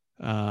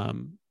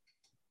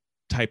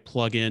type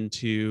plugin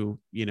to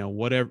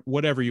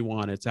whatever you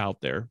want. It's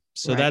out there.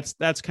 So Right.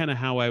 that's kind of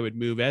how I would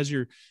move as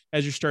you're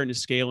starting to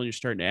scale and you're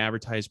starting to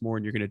advertise more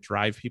and you're going to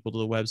drive people to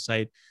the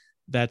website.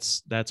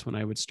 That's when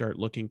I would start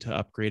looking to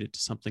upgrade it to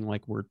something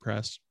like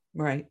WordPress.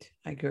 Right.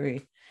 I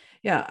agree.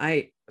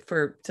 Yeah.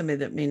 For somebody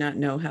that may not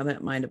know how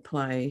that might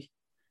apply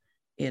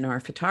in our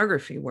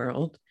photography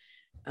world,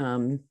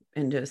 and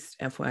just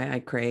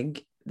FYI,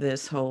 Craig,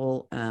 this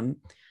whole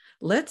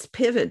let's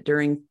pivot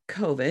during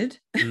COVID,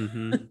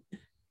 Mm-hmm.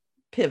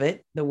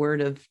 pivot, the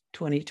word of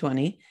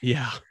 2020.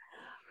 Yeah.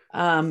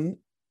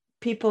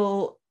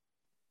 People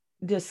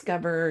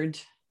discovered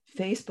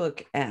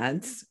Facebook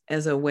ads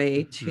as a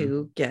way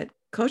to get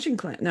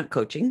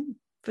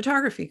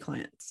photography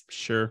clients.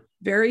 Sure.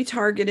 Very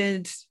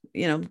targeted,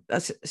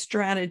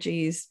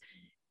 strategies.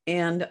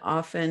 And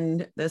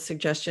often the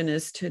suggestion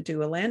is to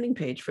do a landing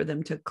page for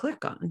them to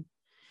click on.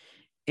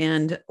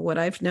 And what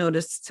I've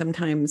noticed,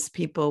 sometimes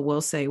people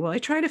will say, well, I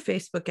tried a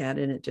Facebook ad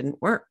and it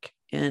didn't work.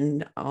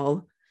 And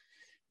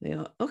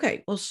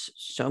okay, well,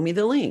 show me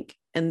the link.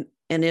 And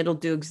it'll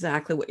do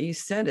exactly what you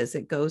said, as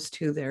it goes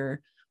to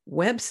their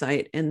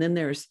website. And then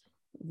there's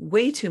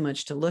way too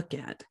much to look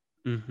at.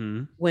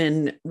 Mm-hmm.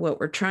 When what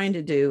we're trying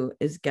to do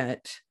is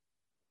get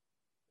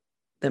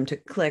them to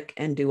click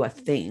and do a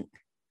thing.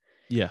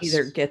 Yes.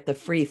 Either get the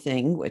free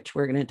thing, which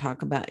we're going to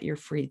talk about your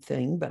free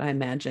thing, but I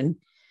imagine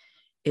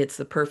it's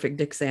the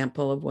perfect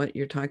example of what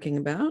you're talking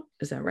about.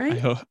 Is that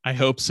right? I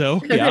hope so.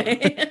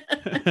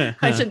 Yeah.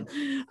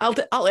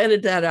 I'll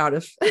edit that out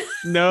if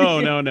No.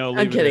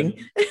 I'm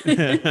kidding.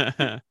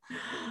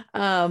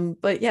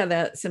 But yeah,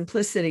 that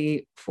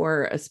simplicity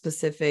for a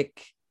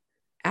specific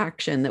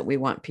action that we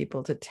want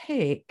people to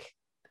take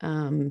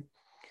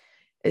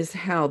is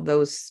how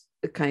those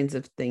kinds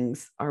of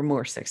things are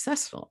more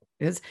successful.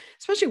 Because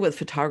especially with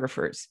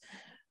photographers,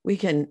 we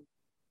can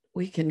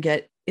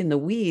get in the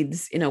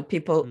weeds.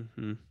 People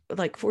mm-hmm.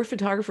 like, for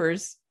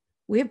photographers,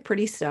 we have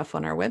pretty stuff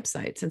on our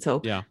websites, and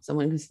so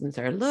someone can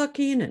start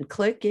looking and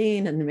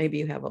clicking, and maybe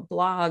you have a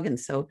blog, and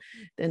so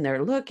then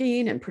they're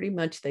looking, and pretty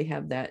much they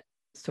have that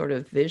sort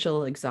of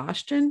visual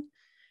exhaustion,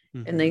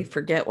 mm-hmm. and they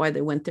forget why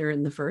they went there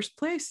in the first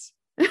place.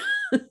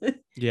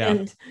 Yeah.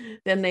 And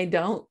then they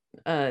don't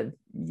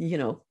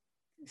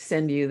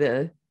send you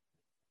the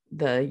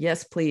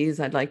yes please,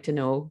 I'd like to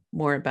know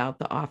more about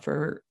the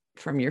offer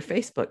from your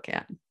Facebook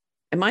ad.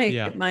 Am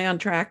I on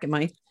track?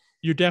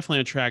 You're definitely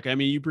on track. I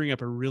mean, you bring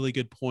up a really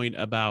good point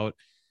about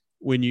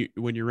when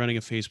you're running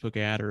a Facebook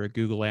ad or a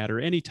Google ad or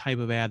any type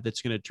of ad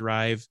that's going to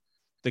drive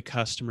the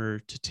customer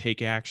to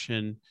take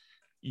action.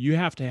 You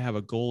have to have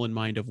a goal in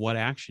mind of what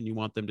action you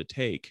want them to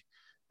take.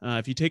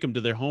 If you take them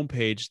to their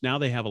homepage, now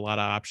they have a lot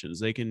of options.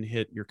 They can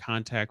hit your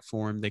contact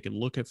form. They can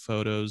look at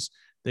photos.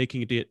 They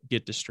can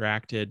get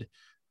distracted.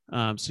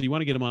 So you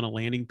want to get them on a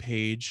landing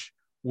page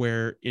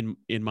where, in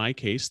my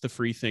case, the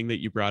free thing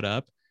that you brought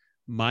up,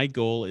 my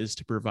goal is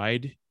to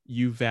provide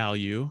you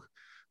value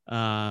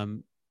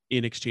in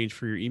exchange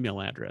for your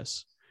email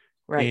address.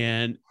 Right.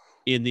 And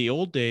in the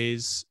old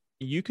days,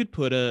 you could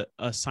put a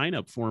sign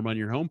up form on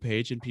your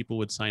homepage and people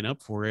would sign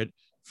up for it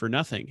for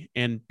nothing.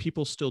 And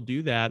people still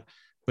do that,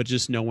 but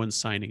just no one's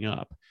signing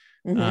up.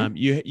 Mm-hmm.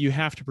 You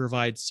have to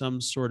provide some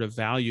sort of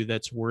value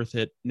that's worth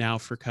it now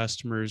for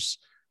customers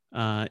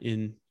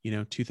in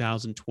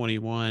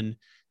 2021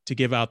 to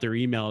give out their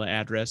email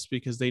address,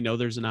 because they know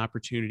there's an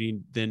opportunity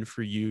then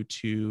for you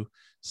to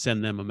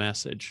send them a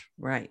message.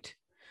 Right.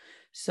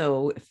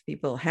 So if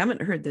people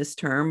haven't heard this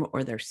term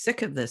or they're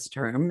sick of this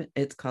term,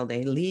 it's called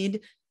a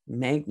lead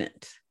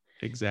magnet.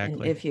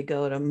 Exactly. And if you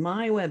go to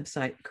my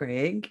website,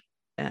 Craig,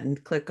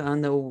 and click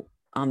on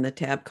the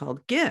tab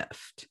called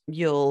gift,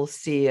 you'll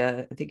see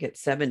I think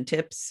it's 7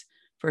 tips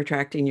for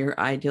attracting your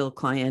ideal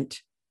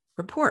client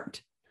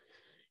report,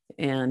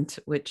 and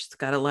which's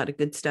got a lot of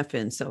good stuff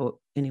in. So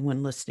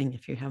anyone listening,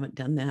 if you haven't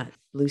done that,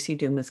 Lucy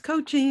Dumas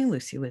Coaching,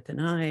 Lucy with an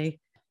I.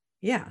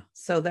 Yeah.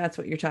 So that's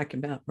what you're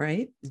talking about,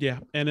 right? Yeah.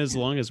 And as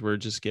long as we're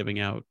just giving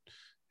out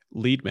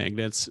lead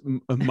magnets,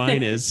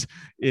 mine is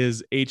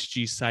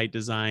HG Site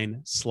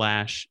Design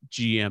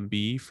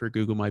 /GMB for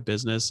Google My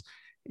Business.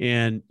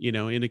 And,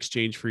 in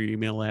exchange for your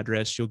email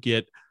address, you'll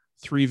get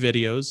 3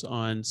 videos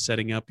on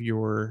setting up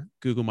your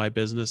Google My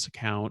Business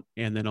account,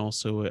 and then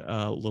also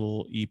a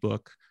little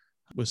ebook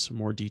with some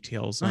more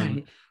details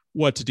on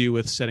what to do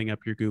with setting up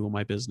your Google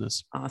My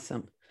Business.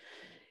 Awesome.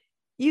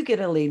 You get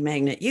a lead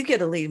magnet. You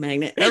get a lead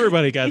magnet.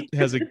 Everybody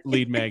has a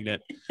lead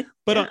magnet.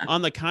 But Yeah.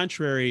 on the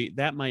contrary,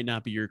 that might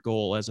not be your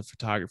goal as a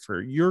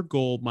photographer. Your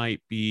goal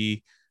might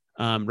be,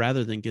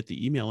 rather than get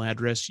the email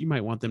address, you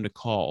might want them to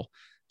call.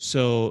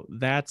 So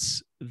that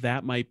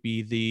might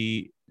be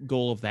the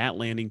goal of that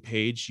landing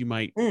page. You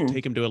might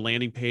take them to a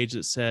landing page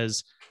that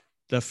says,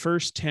 the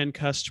first 10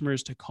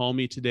 customers to call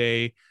me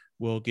today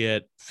will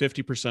get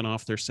 50%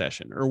 off their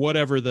session, or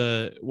whatever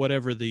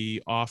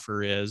the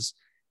offer is.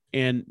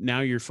 And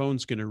now your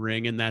phone's going to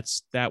ring, and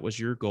that was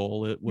your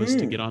goal. It was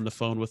to get on the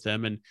phone with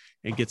them and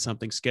get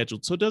something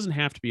scheduled. So it doesn't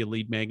have to be a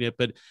lead magnet,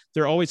 but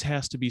there always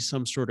has to be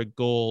some sort of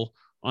goal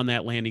on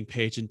that landing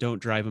page, and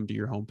don't drive them to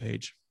your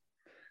homepage.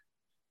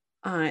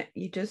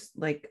 You just,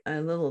 like,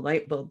 a little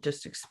light bulb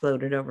just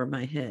exploded over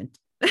my head.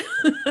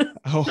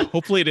 Oh,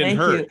 hopefully it didn't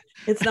hurt. You.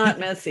 It's not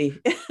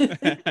messy.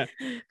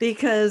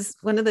 Because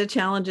one of the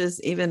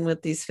challenges, even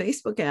with these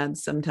Facebook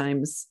ads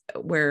sometimes,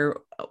 where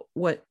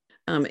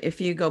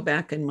if you go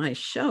back in my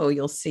show,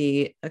 you'll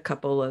see a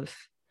couple of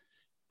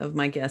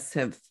my guests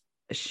have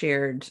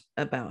shared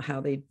about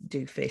how they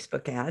do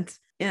Facebook ads.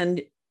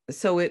 And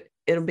so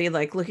it'll be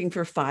like looking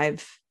for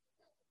 5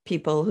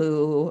 people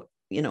who,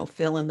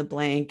 fill in the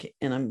blank,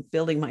 and I'm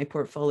building my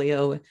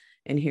portfolio,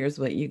 and here's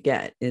what you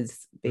get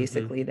is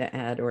basically the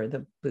ad or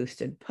the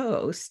boosted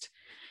post.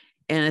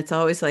 And it's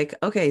always like,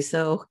 okay,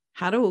 so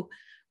how do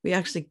we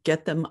actually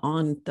get them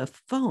on the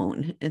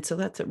phone? And so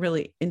that's a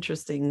really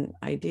interesting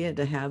idea,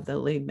 to have the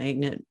lead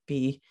magnet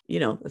be,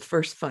 the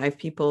first 5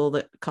 people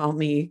that call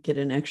me get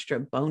an extra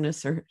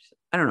bonus, or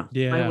I don't know.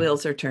 Yeah. My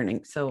wheels are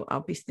turning. So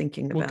I'll be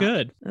thinking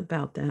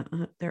about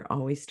that. They're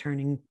always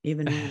turning,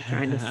 even when I'm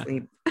trying to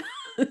sleep.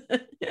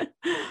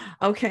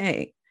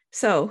 Okay.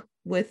 So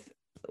with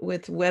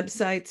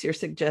websites, you're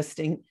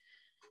suggesting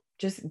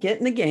just get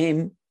in the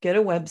game, get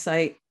a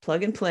website,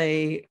 plug and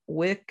play,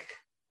 Wix,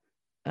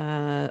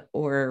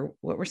 or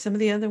what were some of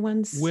the other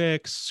ones?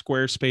 Wix,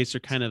 Squarespace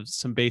are kind of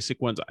some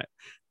basic ones.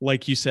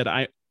 Like you said,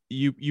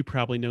 you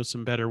probably know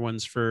some better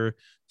ones for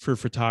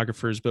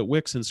photographers, but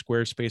Wix and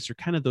Squarespace are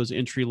kind of those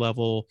entry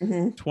level.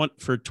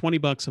 For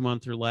 $20 a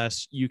month or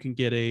less, you can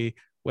get a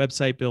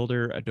website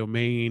builder, a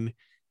domain.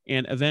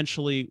 And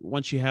eventually,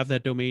 once you have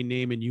that domain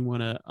name and you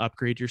want to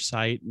upgrade your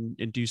site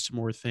and do some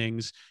more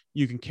things,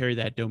 you can carry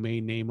that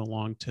domain name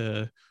along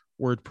to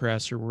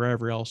WordPress or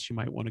wherever else you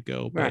might want to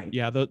go. But right.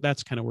 Yeah,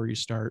 that's kind of where you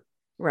start.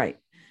 Right.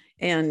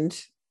 And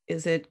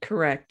is it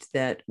correct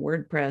that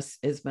WordPress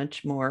is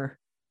much more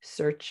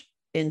search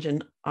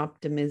engine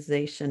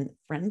optimization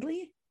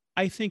friendly?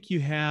 I think you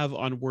have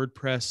on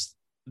WordPress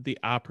the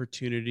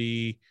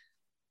opportunity,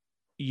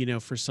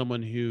 for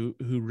someone who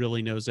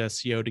really knows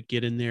SEO to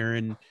get in there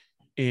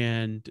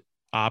and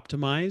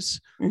optimize.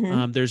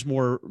 There's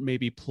more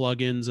maybe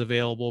plugins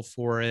available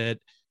for it.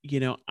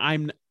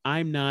 I'm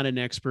not an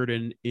expert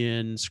in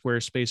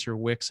Squarespace or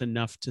Wix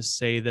enough to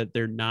say that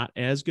they're not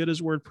as good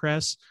as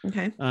WordPress.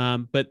 Okay.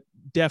 But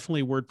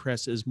definitely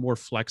WordPress is more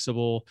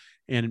flexible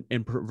and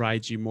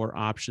provides you more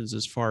options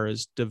as far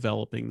as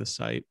developing the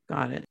site.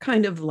 Got it.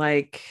 Kind of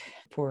like,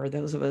 for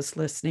those of us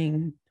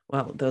listening,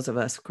 well, those of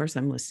us, of course,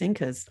 I'm listening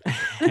because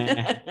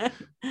I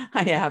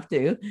have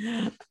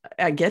to,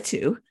 I get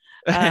to.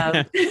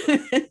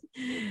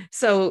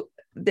 So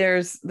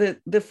there's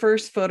the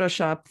first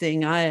Photoshop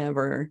thing I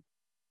ever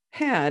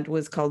had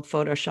was called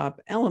Photoshop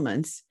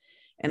Elements.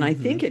 And I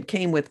think it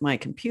came with my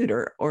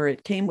computer, or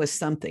it came with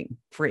something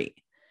free.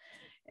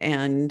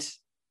 And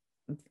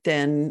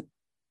then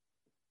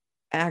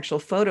actual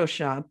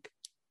Photoshop.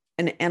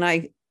 And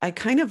I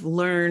kind of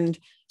learned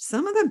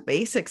some of the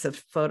basics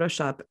of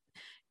Photoshop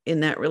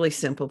in that really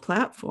simple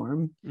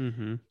platform.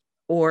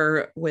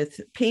 Or with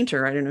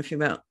Painter. I don't know if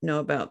you know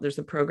about, there's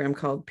a program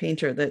called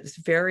Painter that's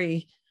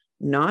very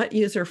not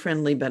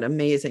user-friendly, but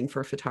amazing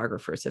for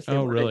photographers if they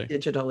want to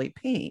digitally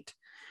paint.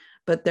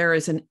 But there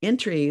is an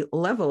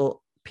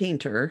entry-level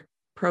Painter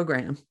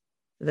program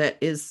that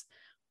is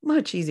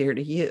much easier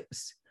to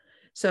use.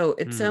 So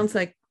it sounds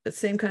like the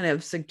same kind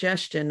of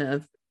suggestion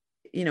of,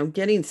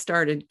 getting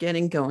started,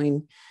 getting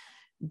going,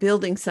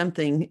 building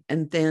something,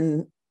 and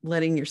then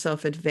letting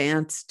yourself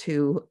advance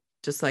to,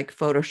 just like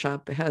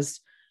Photoshop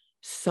has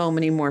so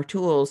many more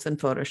tools than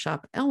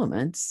Photoshop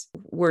Elements.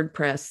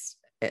 WordPress,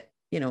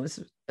 is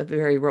a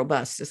very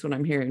robust, is what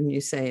I'm hearing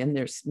you say. And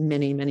there's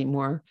many, many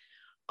more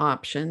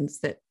options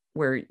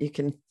where you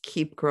can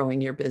keep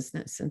growing your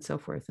business and so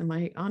forth. Am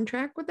I on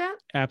track with that?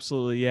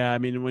 Absolutely. Yeah. I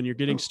mean, when you're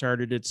getting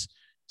started, it's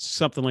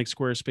something like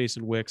Squarespace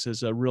and Wix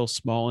is a real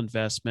small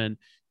investment.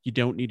 You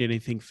don't need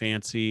anything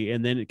fancy.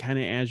 And then it kind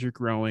of, as you're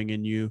growing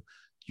and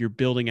you're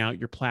building out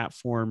your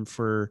platform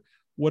for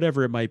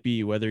whatever it might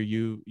be, whether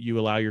you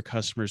allow your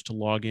customers to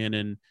log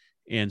in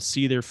and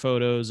see their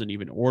photos and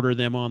even order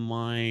them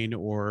online,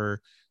 or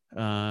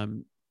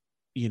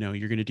you're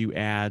going to do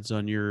ads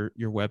on your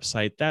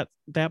website,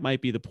 that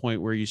might be the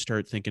point where you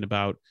start thinking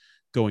about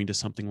going to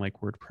something like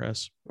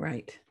WordPress.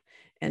 Right.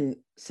 And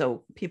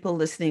so people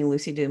listening,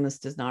 Lucy Dumas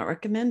does not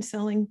recommend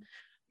selling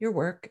your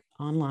work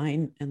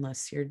online,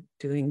 unless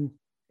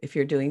if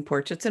you're doing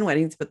portraits and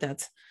weddings,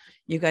 but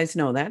you guys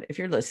know that if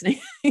you're listening.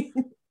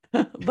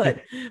 but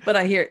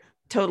I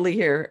totally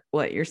hear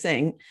what you're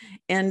saying.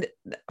 And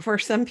for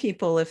some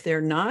people, if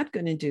they're not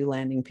going to do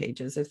landing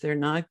pages, if they're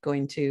not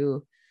going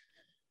to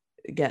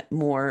get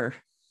more,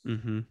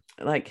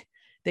 like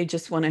they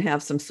just want to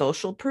have some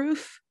social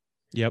proof,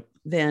 yep,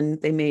 then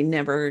they may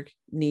never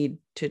need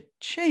to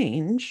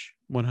change.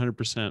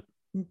 100%.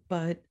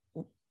 But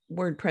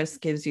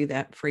WordPress gives you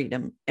that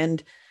freedom.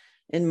 And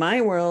in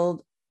my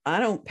world, I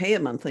don't pay a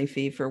monthly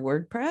fee for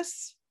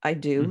WordPress. I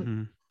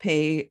do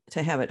pay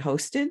to have it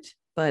hosted,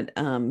 but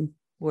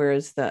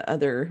whereas the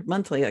other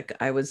monthly, like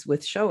I was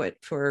with Showit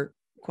for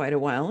quite a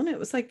while, and it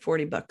was like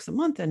 $40 a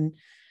month, and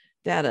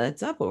that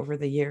adds up over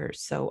the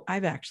years. So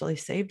I've actually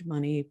saved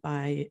money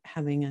by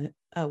having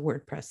a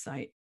WordPress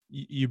site.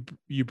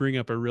 You bring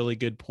up a really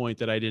good point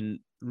that I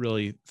didn't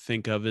really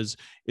think of is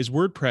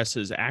WordPress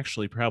is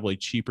actually probably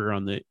cheaper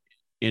on the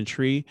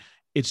entry.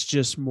 It's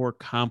just more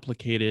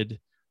complicated,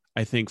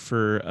 I think,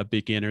 for a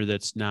beginner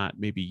that's not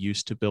maybe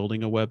used to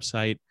building a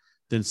website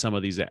than some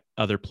of these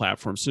other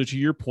platforms. So to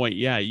your point,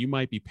 yeah, you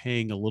might be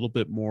paying a little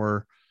bit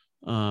more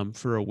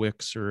for a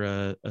Wix or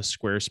a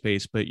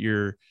Squarespace, but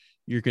you're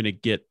going to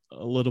get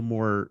a little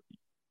more.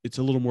 It's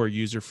a little more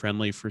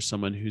user-friendly for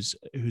someone who's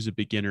a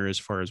beginner as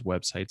far as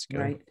websites go.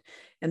 Right.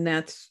 And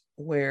that's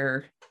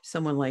where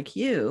someone like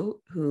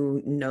you,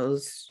 who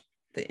knows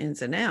the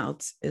ins and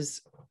outs,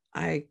 is,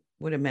 I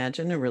would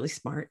imagine, a really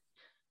smart,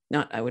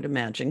 not I would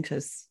imagine,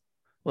 because,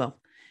 well,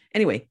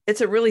 anyway,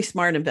 it's a really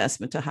smart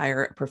investment to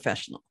hire a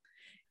professional.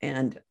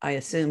 And I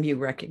assume you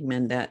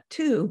recommend that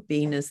too,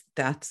 being as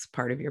that's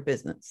part of your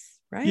business,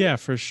 right? Yeah,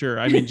 for sure.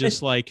 I mean,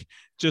 just like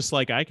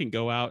I can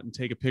go out and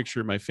take a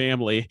picture of my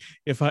family.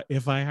 If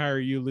I hire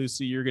you,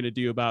 Lucy, you're going to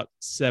do about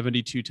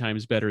 72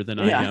 times better than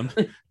I am.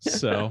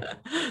 So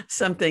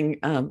something,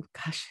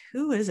 gosh,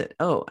 who is it?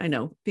 Oh, I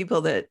know.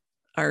 People that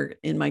are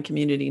in my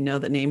community know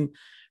the name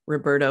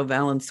Roberto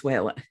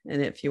Valenzuela.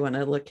 And if you want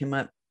to look him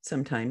up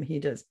sometime, he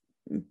does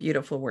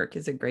beautiful work.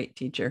 He's a great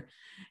teacher.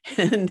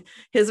 And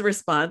his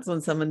response when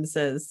someone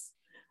says,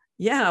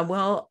 yeah,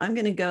 well, I'm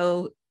going to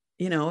go,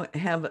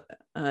 have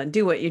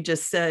do what you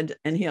just said.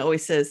 And he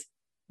always says,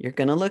 you're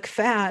going to look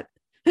fat.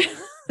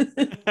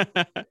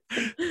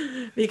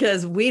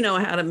 Because we know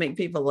how to make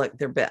people look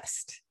their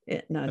best.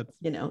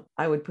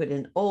 I would put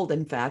in old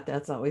and fat.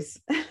 That's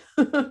always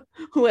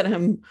what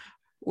I'm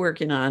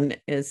working on,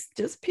 is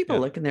just people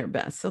looking their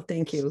best. So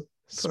thank you.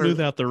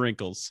 Smooth out the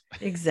wrinkles.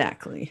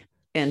 Exactly.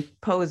 And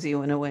pose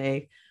you in a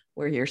way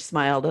where your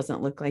smile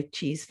doesn't look like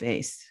cheese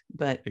face,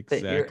 but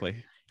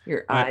exactly.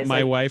 Your eyes.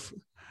 My wife.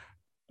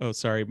 Oh,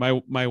 sorry.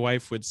 My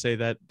wife would say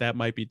that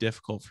might be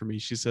difficult for me.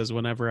 She says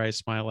whenever I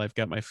smile, I've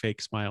got my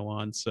fake smile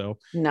on. So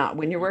not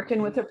when you're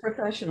working with a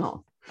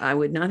professional. I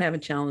would not have a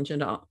challenge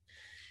at all,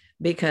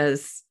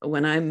 because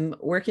when I'm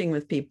working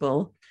with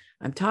people,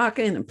 I'm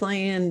talking and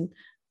playing.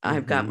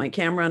 I've got my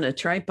camera on a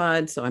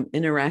tripod, so I'm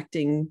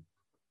interacting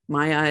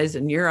my eyes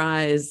and your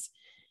eyes.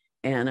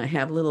 And I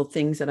have little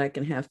things that I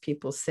can have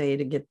people say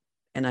to get,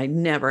 and I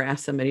never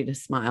ask somebody to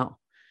smile.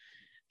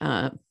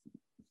 I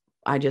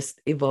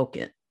just evoke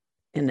it.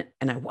 And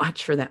I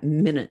watch for that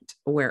minute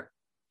where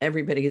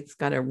everybody's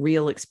got a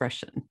real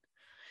expression.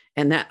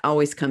 And that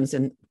always comes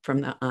in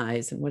from the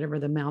eyes, and whatever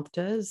the mouth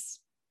does,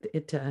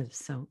 it does.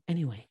 So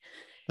anyway,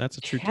 that's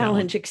a true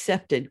challenge talent.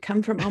 Accepted.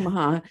 Come from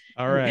Omaha.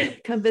 All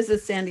right. Come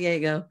visit San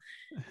Diego,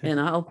 and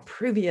I'll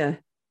prove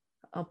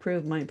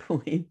my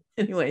point.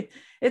 Anyway,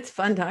 it's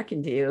fun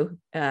talking to you.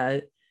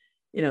 The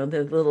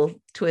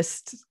little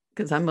twist,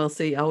 because I'm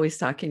mostly always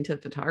talking to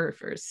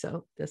photographers.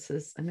 So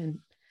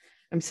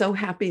I'm so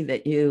happy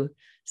that you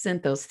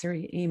sent those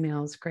 3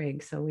 emails,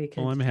 Craig, so we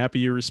can. Well, I'm happy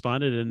you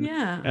responded,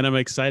 and I'm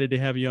excited to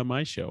have you on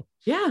my show.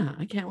 Yeah,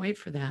 I can't wait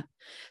for that.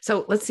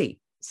 So let's see.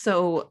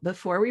 So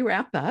before we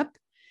wrap up,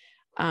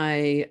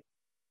 I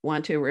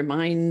want to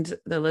remind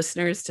the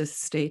listeners to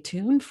stay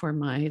tuned for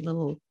my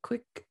little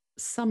quick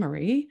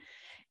summary,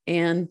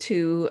 and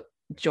to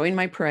join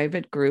my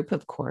private group,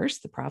 of course,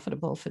 the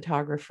Profitable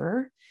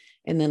Photographer,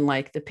 and then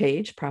like the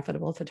page,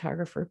 Profitable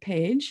Photographer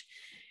page,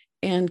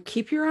 and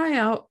keep your eye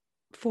out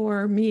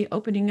for me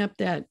opening up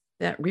that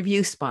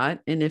review spot.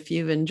 And if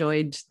you've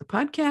enjoyed the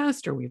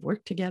podcast or we've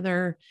worked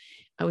together,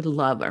 I would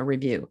love a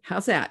review.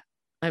 How's that?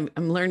 I'm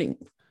learning,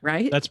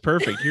 right? That's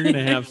perfect. You're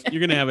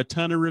gonna have a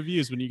ton of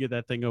reviews when you get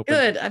that thing open.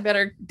 Good. I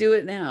better do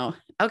it now.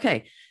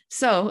 Okay.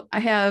 So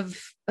I have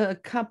a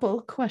couple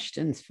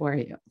questions for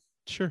you.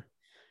 Sure.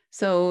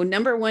 So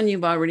number 1,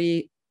 you've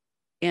already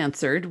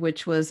answered,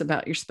 which was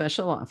about your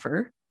special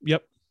offer.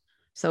 Yep.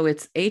 So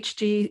it's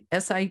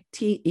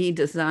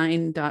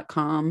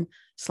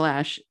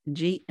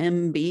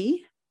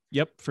hgsitedesign.com/GMB.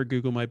 Yep. For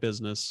Google My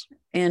Business.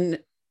 And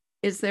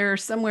is there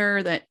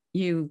somewhere that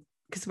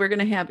because we're going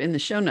to have in the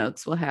show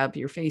notes, we'll have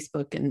your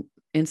Facebook and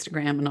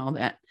Instagram and all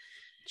that.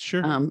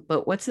 Sure.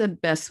 But what's the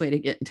best way to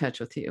get in touch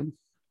with you?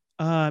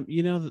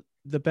 The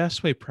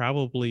best way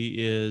probably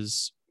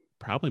is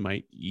probably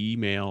my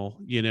email.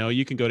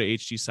 You can go to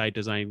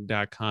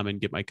hgsitedesign.com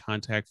and get my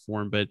contact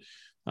form, but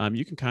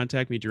you can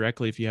contact me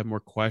directly if you have more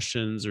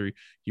questions or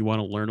you want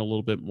to learn a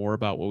little bit more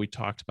about what we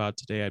talked about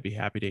today. I'd be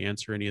happy to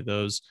answer any of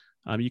those.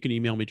 You can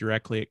email me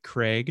directly at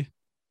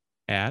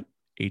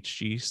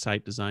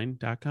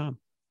craig@hgsitedesign.com.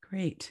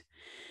 Great.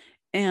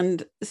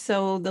 And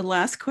so the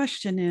last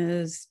question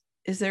is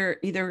there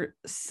either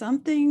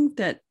something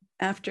that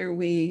after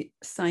we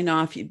sign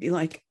off, you'd be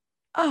like,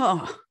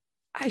 oh,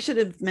 I should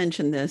have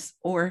mentioned this,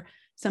 or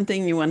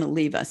something you want to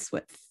leave us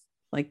with?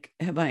 Like,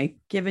 have I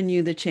given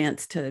you the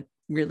chance to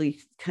really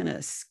kind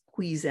of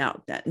squeeze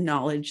out that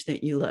knowledge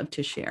that you love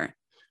to share?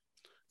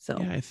 So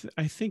yeah,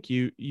 I think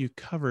you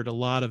covered a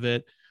lot of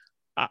it.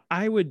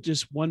 I would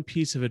just, one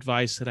piece of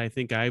advice that I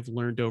think I've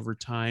learned over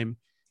time,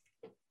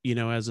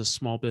 as a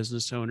small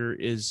business owner,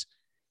 is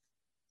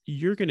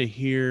you're going to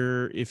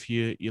hear, if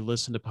you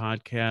listen to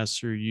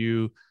podcasts or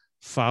you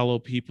follow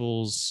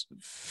people's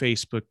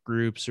Facebook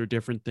groups or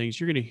different things,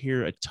 you're going to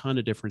hear a ton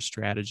of different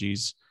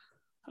strategies.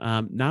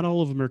 Not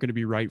all of them are going to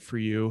be right for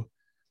you.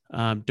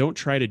 Don't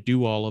try to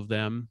do all of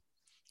them.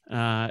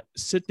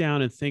 Sit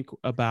down and think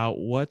about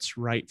what's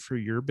right for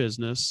your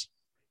business,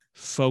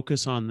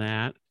 focus on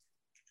that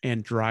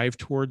and drive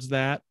towards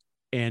that,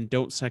 and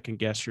don't second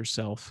guess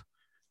yourself.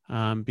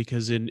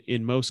 Because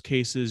in most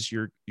cases,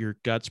 your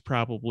gut's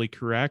probably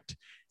correct,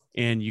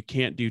 and you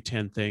can't do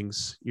 10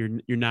 things. You're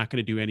not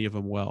going to do any of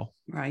them well.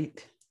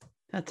 Right.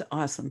 That's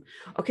awesome.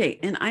 Okay.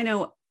 And I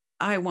know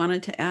I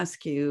wanted to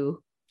ask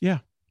you. Yeah.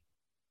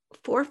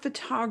 For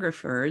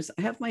photographers,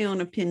 I have my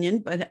own opinion,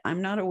 but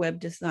I'm not a web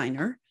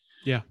designer.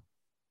 Yeah.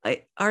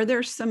 Are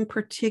there some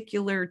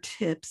particular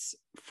tips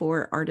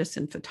for artists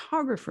and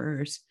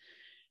photographers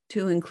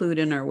to include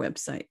in our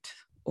website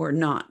or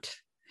not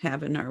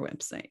have in our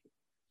website?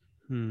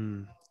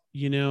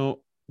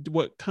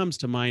 What comes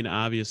to mind,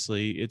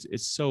 obviously,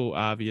 it's so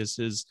obvious,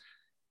 is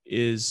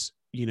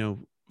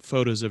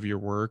photos of your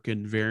work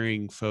and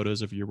varying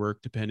photos of your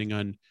work depending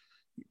on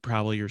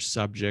probably your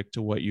subject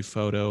to what you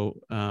photo,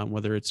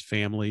 whether it's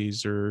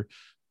families or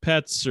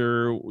pets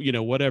or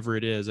whatever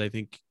it is. I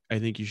think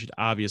you should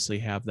obviously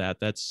have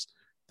that. That's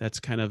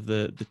kind of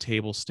the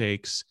table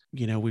stakes.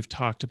 We've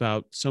talked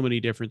about so many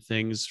different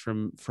things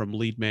from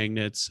lead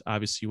magnets.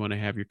 Obviously, you want to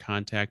have your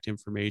contact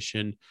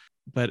information,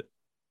 but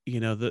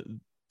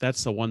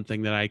that's the one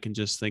thing that I can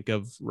just think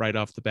of right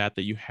off the bat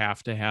that you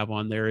have to have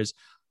on there is,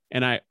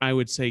 and I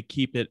would say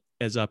keep it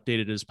as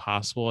updated as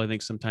possible. I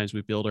think sometimes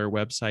we build our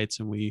websites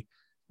and we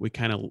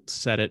kind of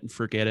set it and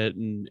forget it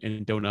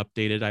and don't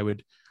update it.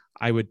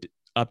 I would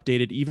update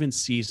it even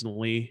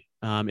seasonally,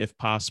 if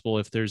possible.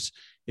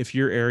 If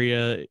your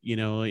area,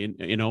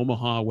 in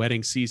Omaha,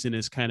 wedding season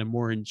is kind of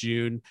more in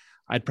June,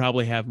 I'd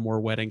probably have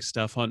more wedding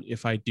stuff on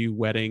if I do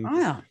wedding.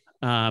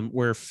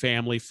 Where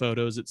family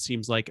photos, it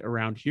seems like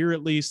around here,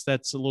 at least,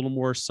 that's a little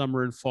more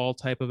summer and fall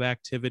type of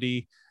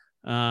activity,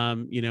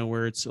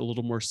 where it's a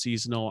little more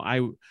seasonal.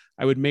 I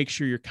would make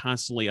sure you're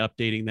constantly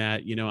updating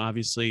that.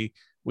 Obviously,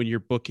 when you're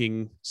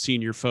booking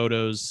senior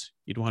photos,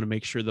 you'd want to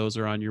make sure those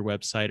are on your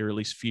website or at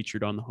least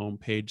featured on the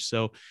homepage.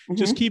 So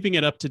just keeping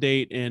it up to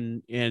date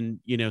and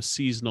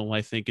seasonal,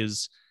 I think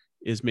is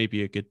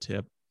maybe a good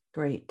tip.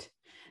 Great.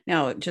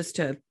 Now, just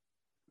to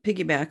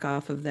piggyback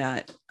off of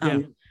that,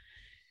 Yeah.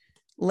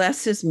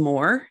 Less is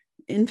more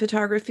in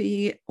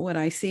photography. What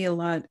I see a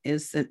lot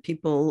is that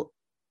people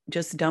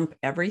just dump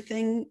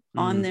everything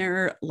on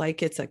there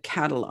like it's a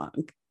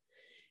catalog.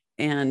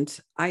 And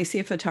I see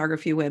a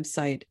photography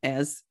website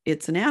as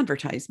it's an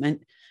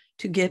advertisement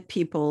to get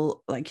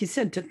people, like you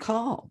said, to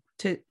call,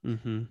 to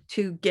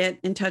get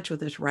in touch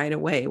with us right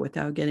away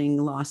without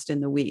getting lost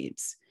in the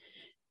weeds.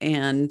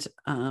 And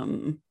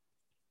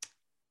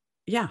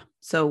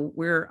so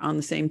we're on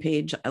the same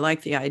page. I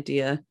like the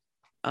idea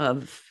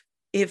of,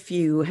 if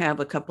you have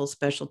a couple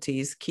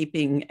specialties,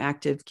 keeping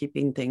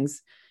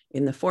things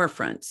in the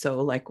forefront.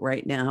 So like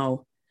right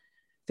now,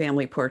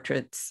 family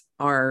portraits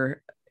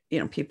are,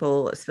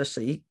 people,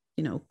 especially,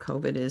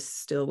 COVID is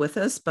still with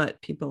us,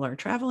 but people are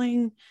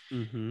traveling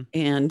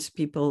and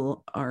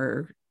people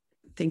are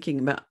thinking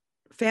about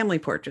family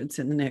portraits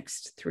in the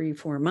next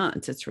 3-4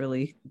 months. It's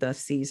really the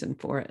season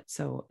for it.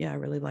 So yeah, I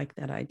really like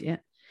that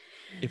idea.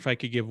 If I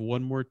could give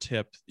one more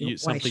tip,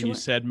 something you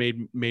said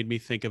made me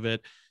think of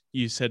it.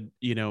 You said,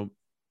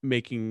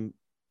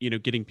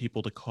 getting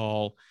people to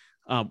call.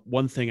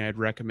 One thing I'd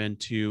recommend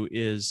too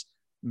is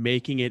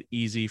making it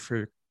easy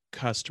for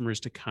customers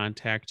to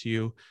contact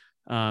you.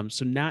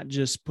 So not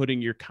just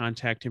putting your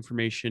contact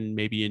information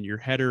maybe in your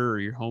header or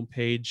your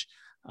homepage.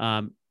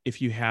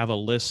 If you have a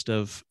list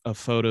of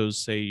photos,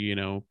 say,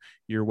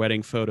 your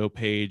wedding photo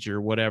page or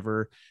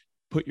whatever,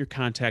 put your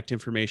contact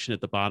information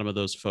at the bottom of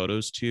those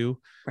photos too.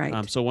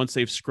 Right. So once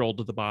they've scrolled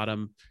to the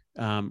bottom,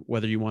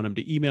 whether you want them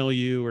to email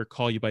you or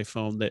call you by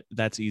phone,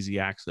 that's easy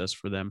access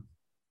for them.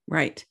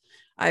 Right.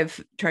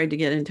 I've tried to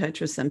get in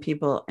touch with some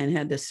people and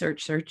had to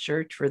search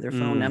for their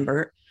phone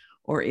number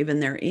or even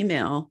their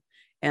email.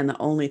 And the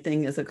only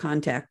thing is a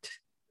contact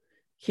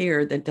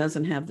here that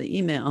doesn't have the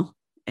email.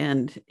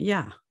 And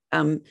yeah,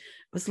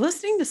 was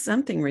listening to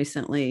something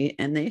recently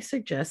and they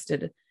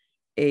suggested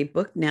a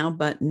book now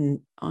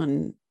button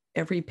on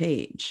every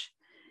page.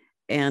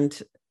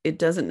 And it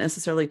doesn't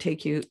necessarily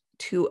take you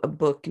to a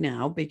book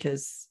now,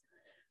 because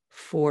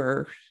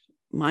for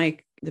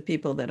the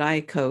people that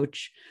I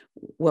coach,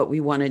 what we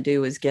want to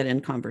do is get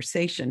in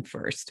conversation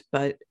first.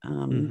 But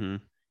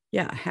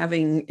yeah,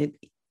 having it,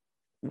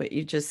 what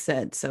you just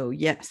said. So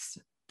yes.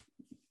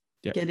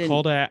 Yeah. Get in.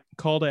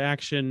 Call to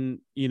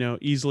action,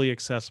 easily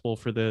accessible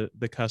for the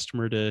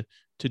customer to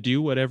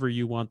do whatever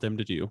you want them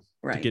to do,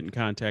 right, to get in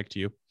contact with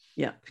you.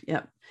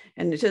 Yep.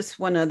 And just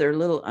one other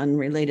little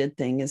unrelated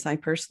thing is I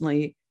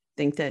personally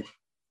think that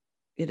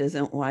it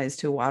isn't wise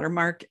to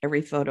watermark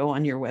every photo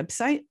on your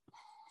website,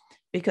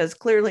 because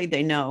clearly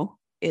they know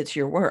it's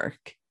your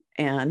work,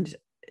 and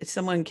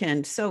someone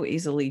can so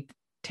easily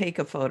take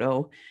a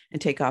photo and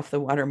take off the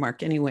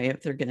watermark anyway.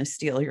 If they're going to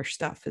steal your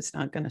stuff, it's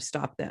not going to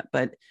stop that.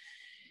 But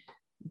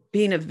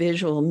being a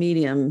visual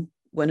medium,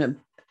 when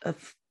a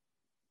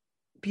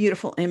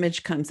beautiful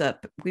image comes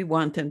up, we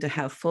want them to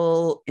have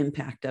full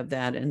impact of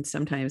that. And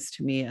sometimes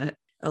to me,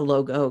 a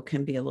logo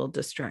can be a little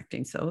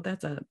distracting. So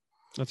that's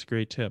a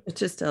great tip. It's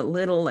just a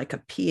little like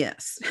a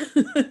PS.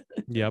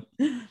 Yep.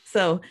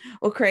 So,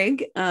 well,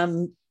 Craig,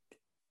 I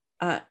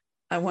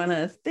want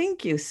to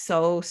thank you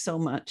so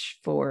much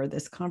for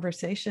this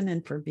conversation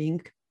and for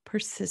being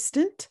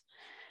persistent.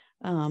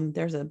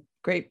 There's a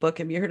great book.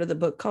 Have you heard of the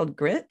book called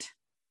Grit?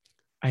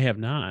 I have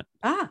not.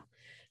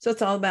 So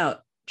it's all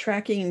about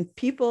tracking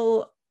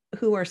people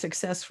who are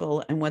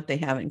successful and what they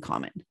have in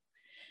common.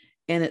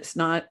 And it's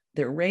not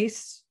their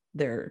race,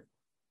 their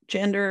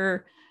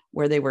gender,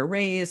 where they were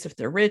raised, if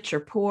they're rich or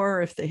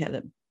poor, if they had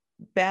a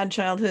bad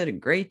childhood, a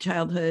great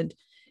childhood.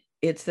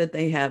 It's that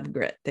they have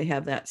grit. They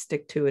have that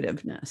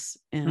stick-to-itiveness.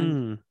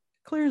 And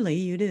clearly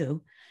you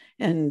do.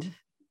 And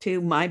to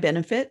my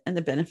benefit and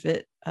the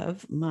benefit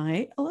of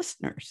my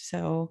listeners.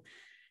 So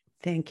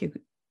thank you,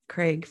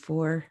 Craig,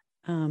 for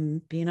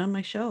being on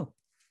my show.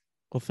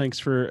 Well, thanks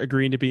for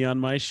agreeing to be on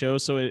my show.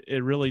 So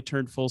it really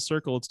turned full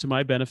circle. It's to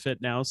my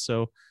benefit now.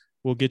 So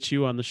we'll get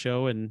you on the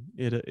show, and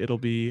it'll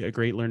be a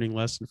great learning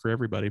lesson for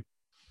everybody.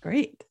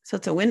 Great. So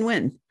it's a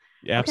win-win.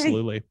 Yeah,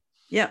 absolutely. Okay.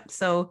 Yeah.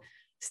 So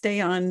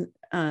stay on,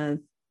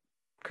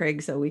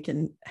 Craig, so we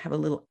can have a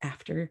little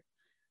after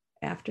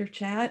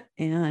chat,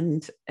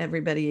 and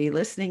everybody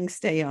listening,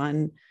 stay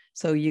on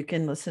so you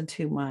can listen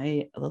to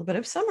a little bit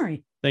of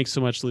summary. Thanks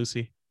so much,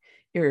 Lucy.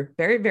 You're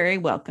very, very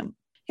welcome.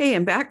 Hey,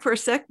 I'm back for a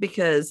sec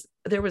because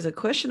there was a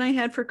question I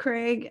had for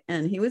Craig,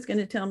 and he was going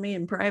to tell me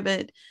in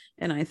private.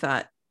 And I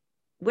thought,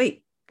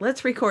 wait,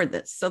 let's record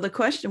this. So the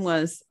question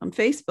was on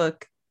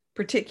Facebook,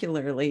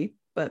 particularly,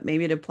 but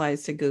maybe it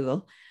applies to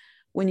Google.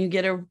 When you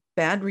get a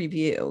bad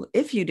review,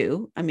 if you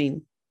do, I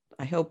mean,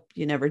 I hope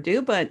you never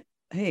do, but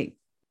hey,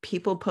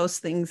 people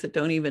post things that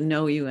don't even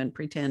know you and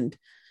pretend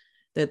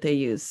that they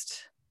used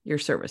your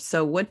service.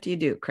 So what do you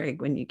do,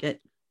 Craig, when you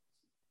get?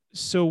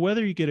 So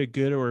whether you get a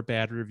good or a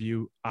bad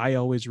review, I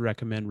always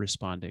recommend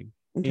responding.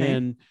 Okay.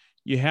 And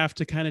you have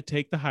to kind of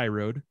take the high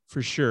road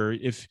for sure,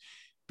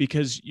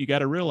 because you got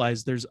to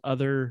realize there's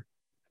other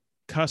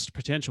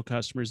potential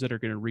customers that are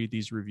going to read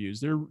these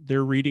reviews.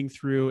 They're reading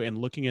through and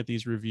looking at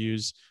these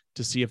reviews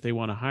to see if they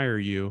want to hire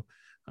you.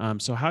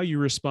 So how you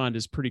respond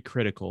is pretty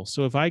critical.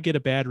 So if I get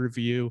a bad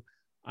review,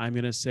 I'm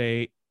going to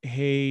say,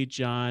 hey,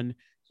 John,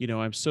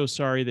 I'm so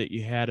sorry that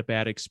you had a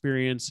bad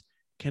experience.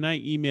 Can I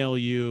email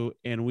you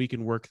and we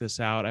can work this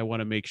out? I want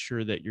to make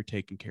sure that you're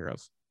taken care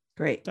of.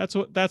 Great. That's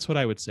what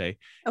I would say.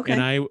 Okay.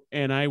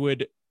 And I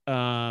would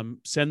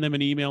send them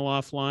an email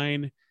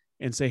offline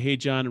and say, hey,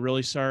 John,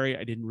 really sorry.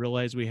 I didn't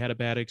realize we had a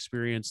bad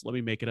experience. Let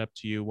me make it up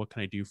to you. What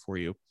can I do for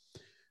you?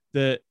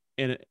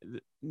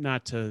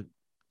 Not to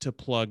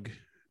plug,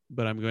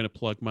 but I'm going to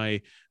plug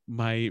my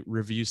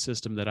review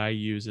system that I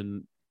use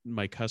and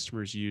my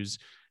customers use.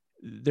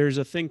 There's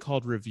a thing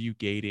called review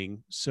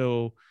gating.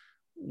 So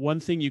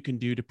one thing you can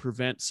do to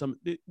prevent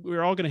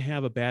we're all going to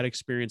have a bad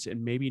experience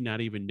and maybe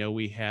not even know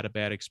we had a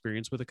bad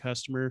experience with a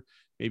customer,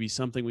 maybe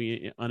something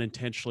we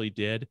unintentionally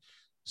did.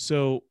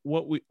 So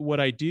what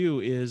I do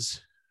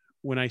is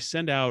when I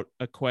send out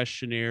a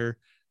questionnaire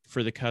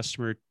for the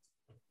customer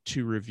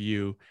to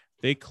review,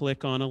 they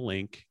click on a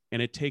link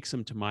and it takes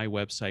them to my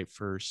website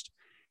first.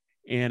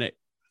 And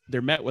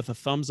they're met with a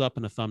thumbs up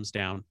and a thumbs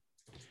down.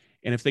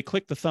 And if they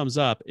click the thumbs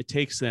up, it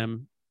takes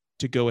them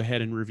to go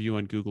ahead and review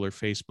on Google or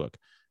Facebook.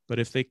 But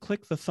if they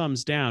click the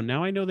thumbs down,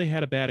 now I know they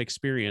had a bad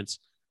experience.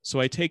 So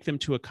I take them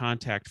to a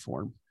contact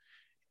form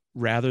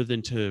rather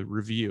than to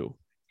review.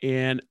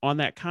 And on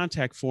that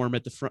contact form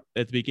at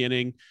the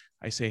beginning,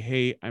 I say,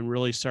 hey, I'm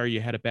really sorry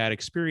you had a bad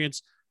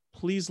experience.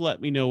 Please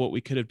let me know what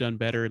we could have done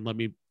better and let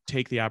me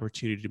take the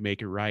opportunity to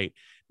make it right.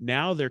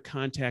 Now they're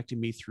contacting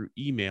me through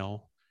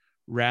email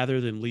rather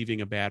than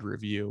leaving a bad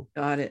review.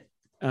 Got it.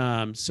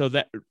 So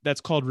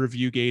that's called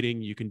review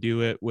gating. You can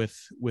do it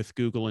with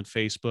Google and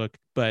Facebook,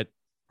 but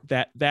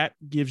that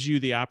gives you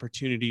the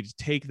opportunity to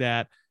take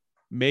that,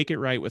 make it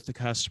right with the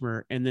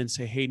customer, and then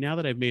say, hey, now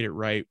that I've made it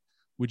right,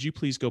 would you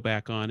please go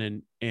back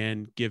on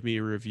and give me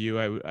a review?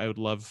 I would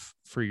love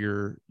for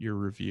your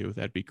review.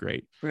 That'd be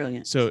great.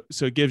 Brilliant. So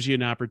it gives you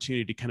an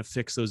opportunity to kind of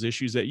fix those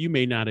issues that you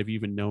may not have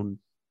even known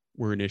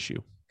were an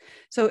issue.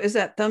 So is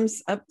that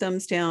thumbs up,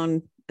 thumbs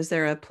down? Is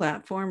there a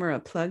platform or a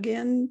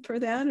plugin for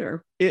that?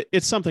 Or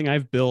it's something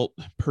I've built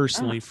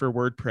personally for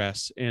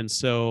WordPress. And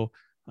so,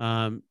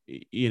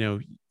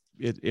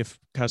 if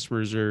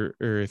customers or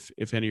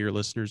if any of your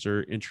listeners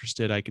are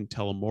interested, I can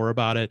tell them more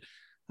about it.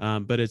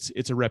 But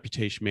it's a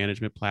reputation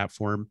management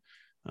platform.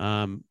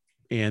 And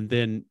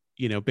then,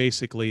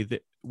 basically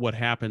what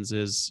happens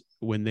is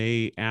when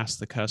they ask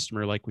the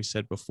customer, like we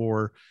said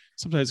before,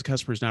 sometimes the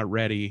customer's not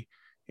ready.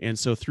 And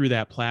so through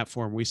that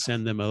platform, we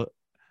send them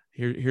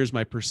here's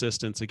my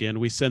persistence again.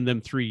 We send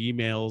them 3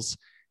 emails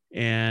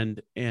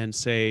and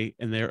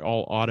they're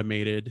all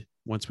automated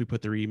once we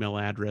put their email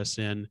address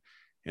in,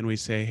 and we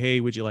say, hey,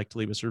 would you like to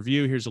leave us a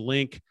review? Here's a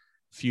link.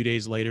 A few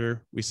days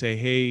later, we say,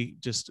 hey,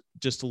 just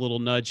a little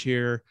nudge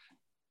here.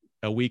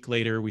 A week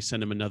later, we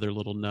send them another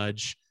little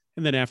nudge.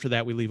 And then after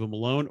that, we leave them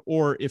alone.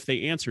 Or if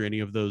they answer any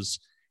of those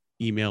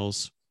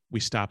emails, we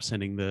stop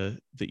sending the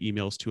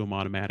emails to them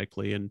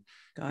automatically. And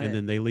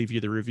then they leave you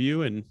the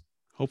review, and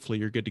hopefully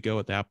you're good to go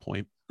at that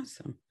point.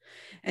 Awesome.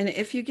 And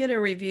if you get a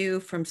review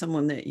from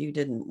someone that you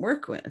didn't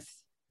work with,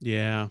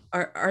 yeah,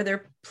 are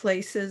there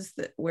places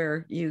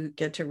where you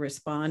get to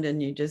respond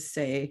and you just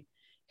say,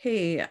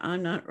 hey,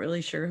 I'm not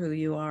really sure who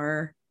you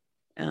are?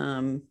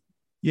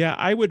 Yeah,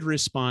 I would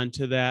respond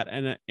to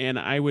that. And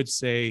I would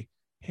say,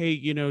 hey,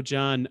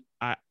 John,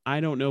 I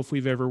don't know if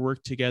we've ever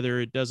worked together.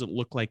 It doesn't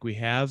look like we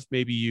have.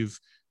 Maybe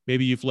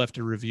you've left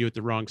a review at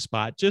the wrong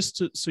spot,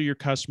 just so your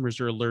customers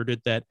are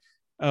alerted that,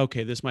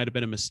 okay, this might've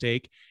been a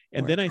mistake.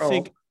 And then I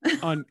think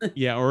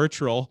or a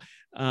troll.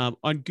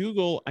 On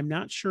Google, I'm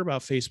not sure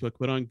about Facebook,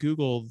 but on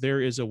Google, there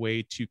is a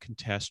way to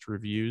contest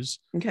reviews.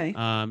 Okay.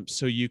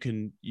 So you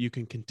can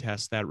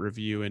contest that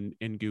review,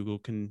 and Google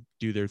can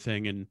do their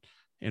thing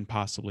and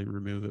possibly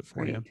remove it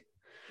for you.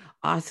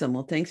 Awesome.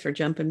 Well, thanks for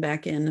jumping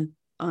back in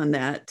on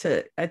that.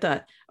 I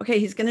thought, okay,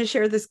 he's going to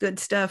share this good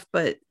stuff,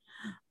 but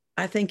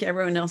I think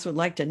everyone else would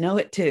like to know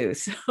it too.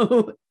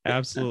 So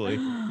absolutely.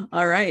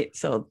 All right.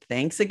 So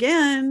thanks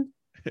again.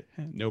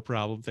 No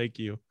problem. Thank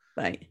you.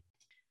 Bye.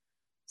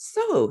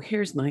 So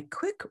here's my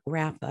quick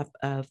wrap up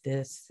of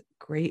this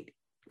great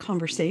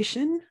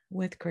conversation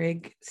with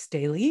Greg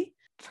Staley.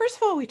 First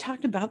of all, we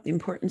talked about the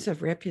importance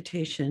of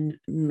reputation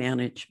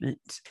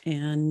management,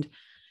 and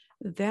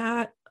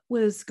that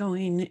was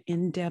going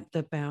in depth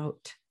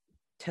about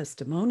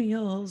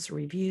testimonials,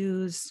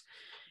 reviews,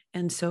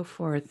 and so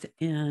forth,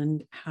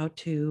 and how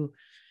to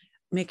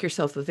make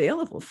yourself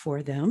available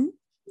for them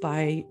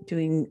by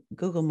doing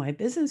Google My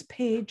Business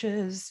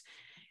pages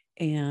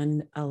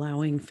and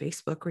allowing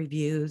Facebook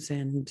reviews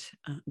and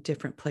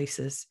different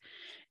places,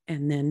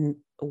 and then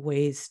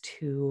ways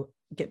to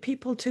get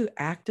people to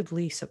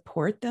actively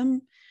support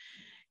them.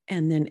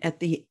 And then at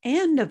the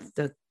end of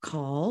the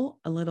call,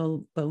 a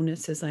little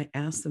bonus is I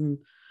asked them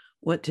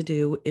what to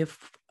do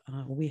if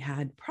we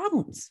had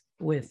problems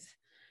with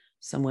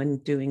someone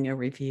doing a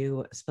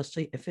review,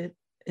 especially if it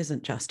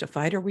isn't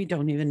justified or we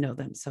don't even know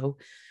them. So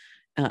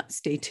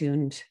stay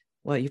tuned.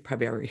 Well, you've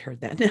probably already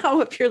heard that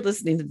now if you're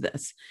listening to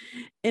this.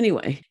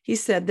 Anyway, he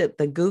said that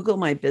the Google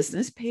My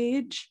Business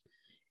page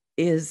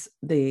is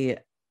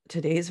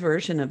today's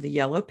version of the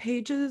yellow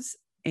pages,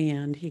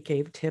 and he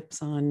gave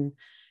tips on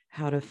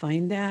how to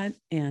find that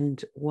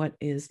and what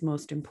is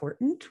most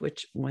important,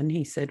 which one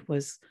he said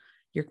was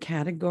your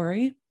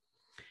category,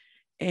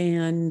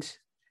 and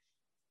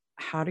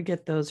how to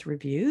get those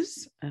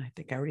reviews. I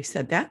think I already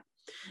said that.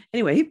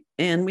 Anyway,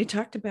 and we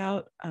talked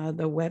about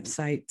the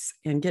websites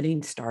and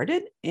getting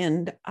started.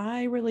 And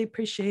I really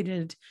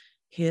appreciated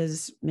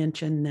his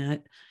mention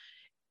that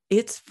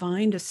it's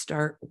fine to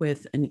start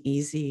with an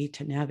easy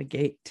to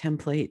navigate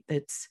template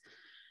that's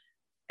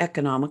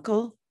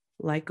economical,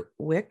 like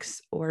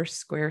Wix or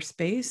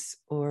Squarespace,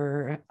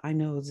 or I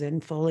know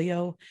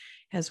Zenfolio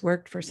has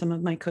worked for some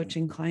of my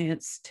coaching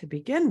clients to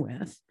begin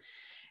with.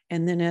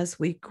 And then as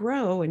we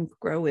grow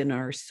in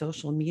our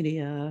social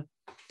media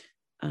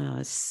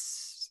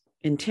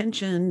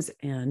intentions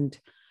and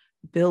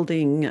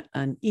building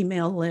an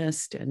email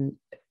list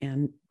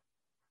and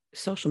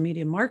social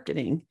media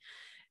marketing,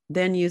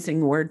 then using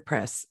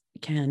WordPress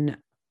can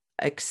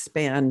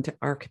expand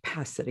our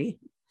capacity.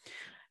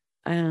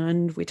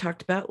 And we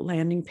talked about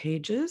landing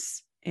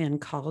pages and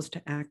calls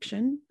to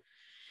action.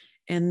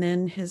 And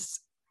then his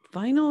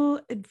final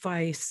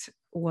advice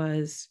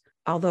was,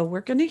 although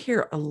we're going to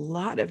hear a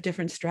lot of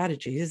different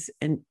strategies,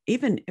 and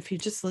even if you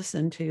just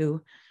listen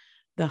to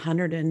the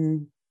 100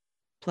 and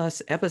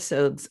plus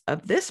episodes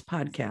of this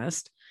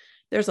podcast,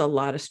 there's a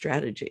lot of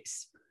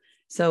strategies.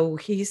 So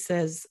he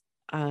says,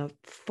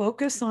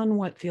 focus on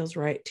what feels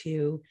right to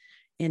you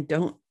and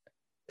don't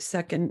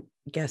second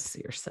guess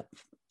yourself.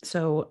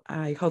 So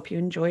I hope you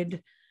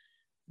enjoyed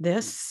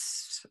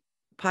this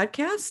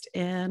podcast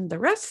and the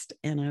rest,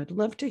 and I would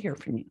love to hear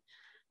from you.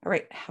 All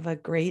right. Have a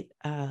great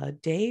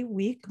day,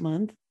 week,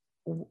 month,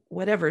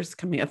 whatever's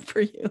coming up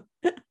for you.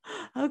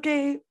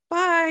 Okay.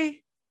 Bye.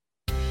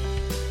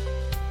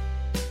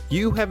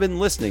 You have been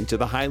listening to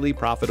The Highly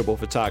Profitable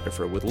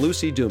Photographer with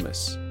Lucy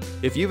Dumas.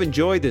 If you've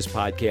enjoyed this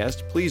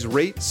podcast, please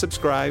rate,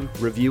 subscribe,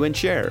 review, and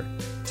share.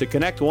 To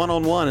connect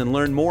one-on-one and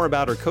learn more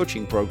about our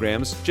coaching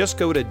programs, just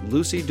go to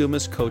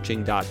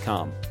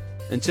lucydumascoaching.com.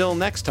 Until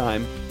next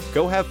time,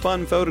 go have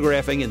fun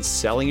photographing and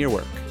selling your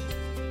work.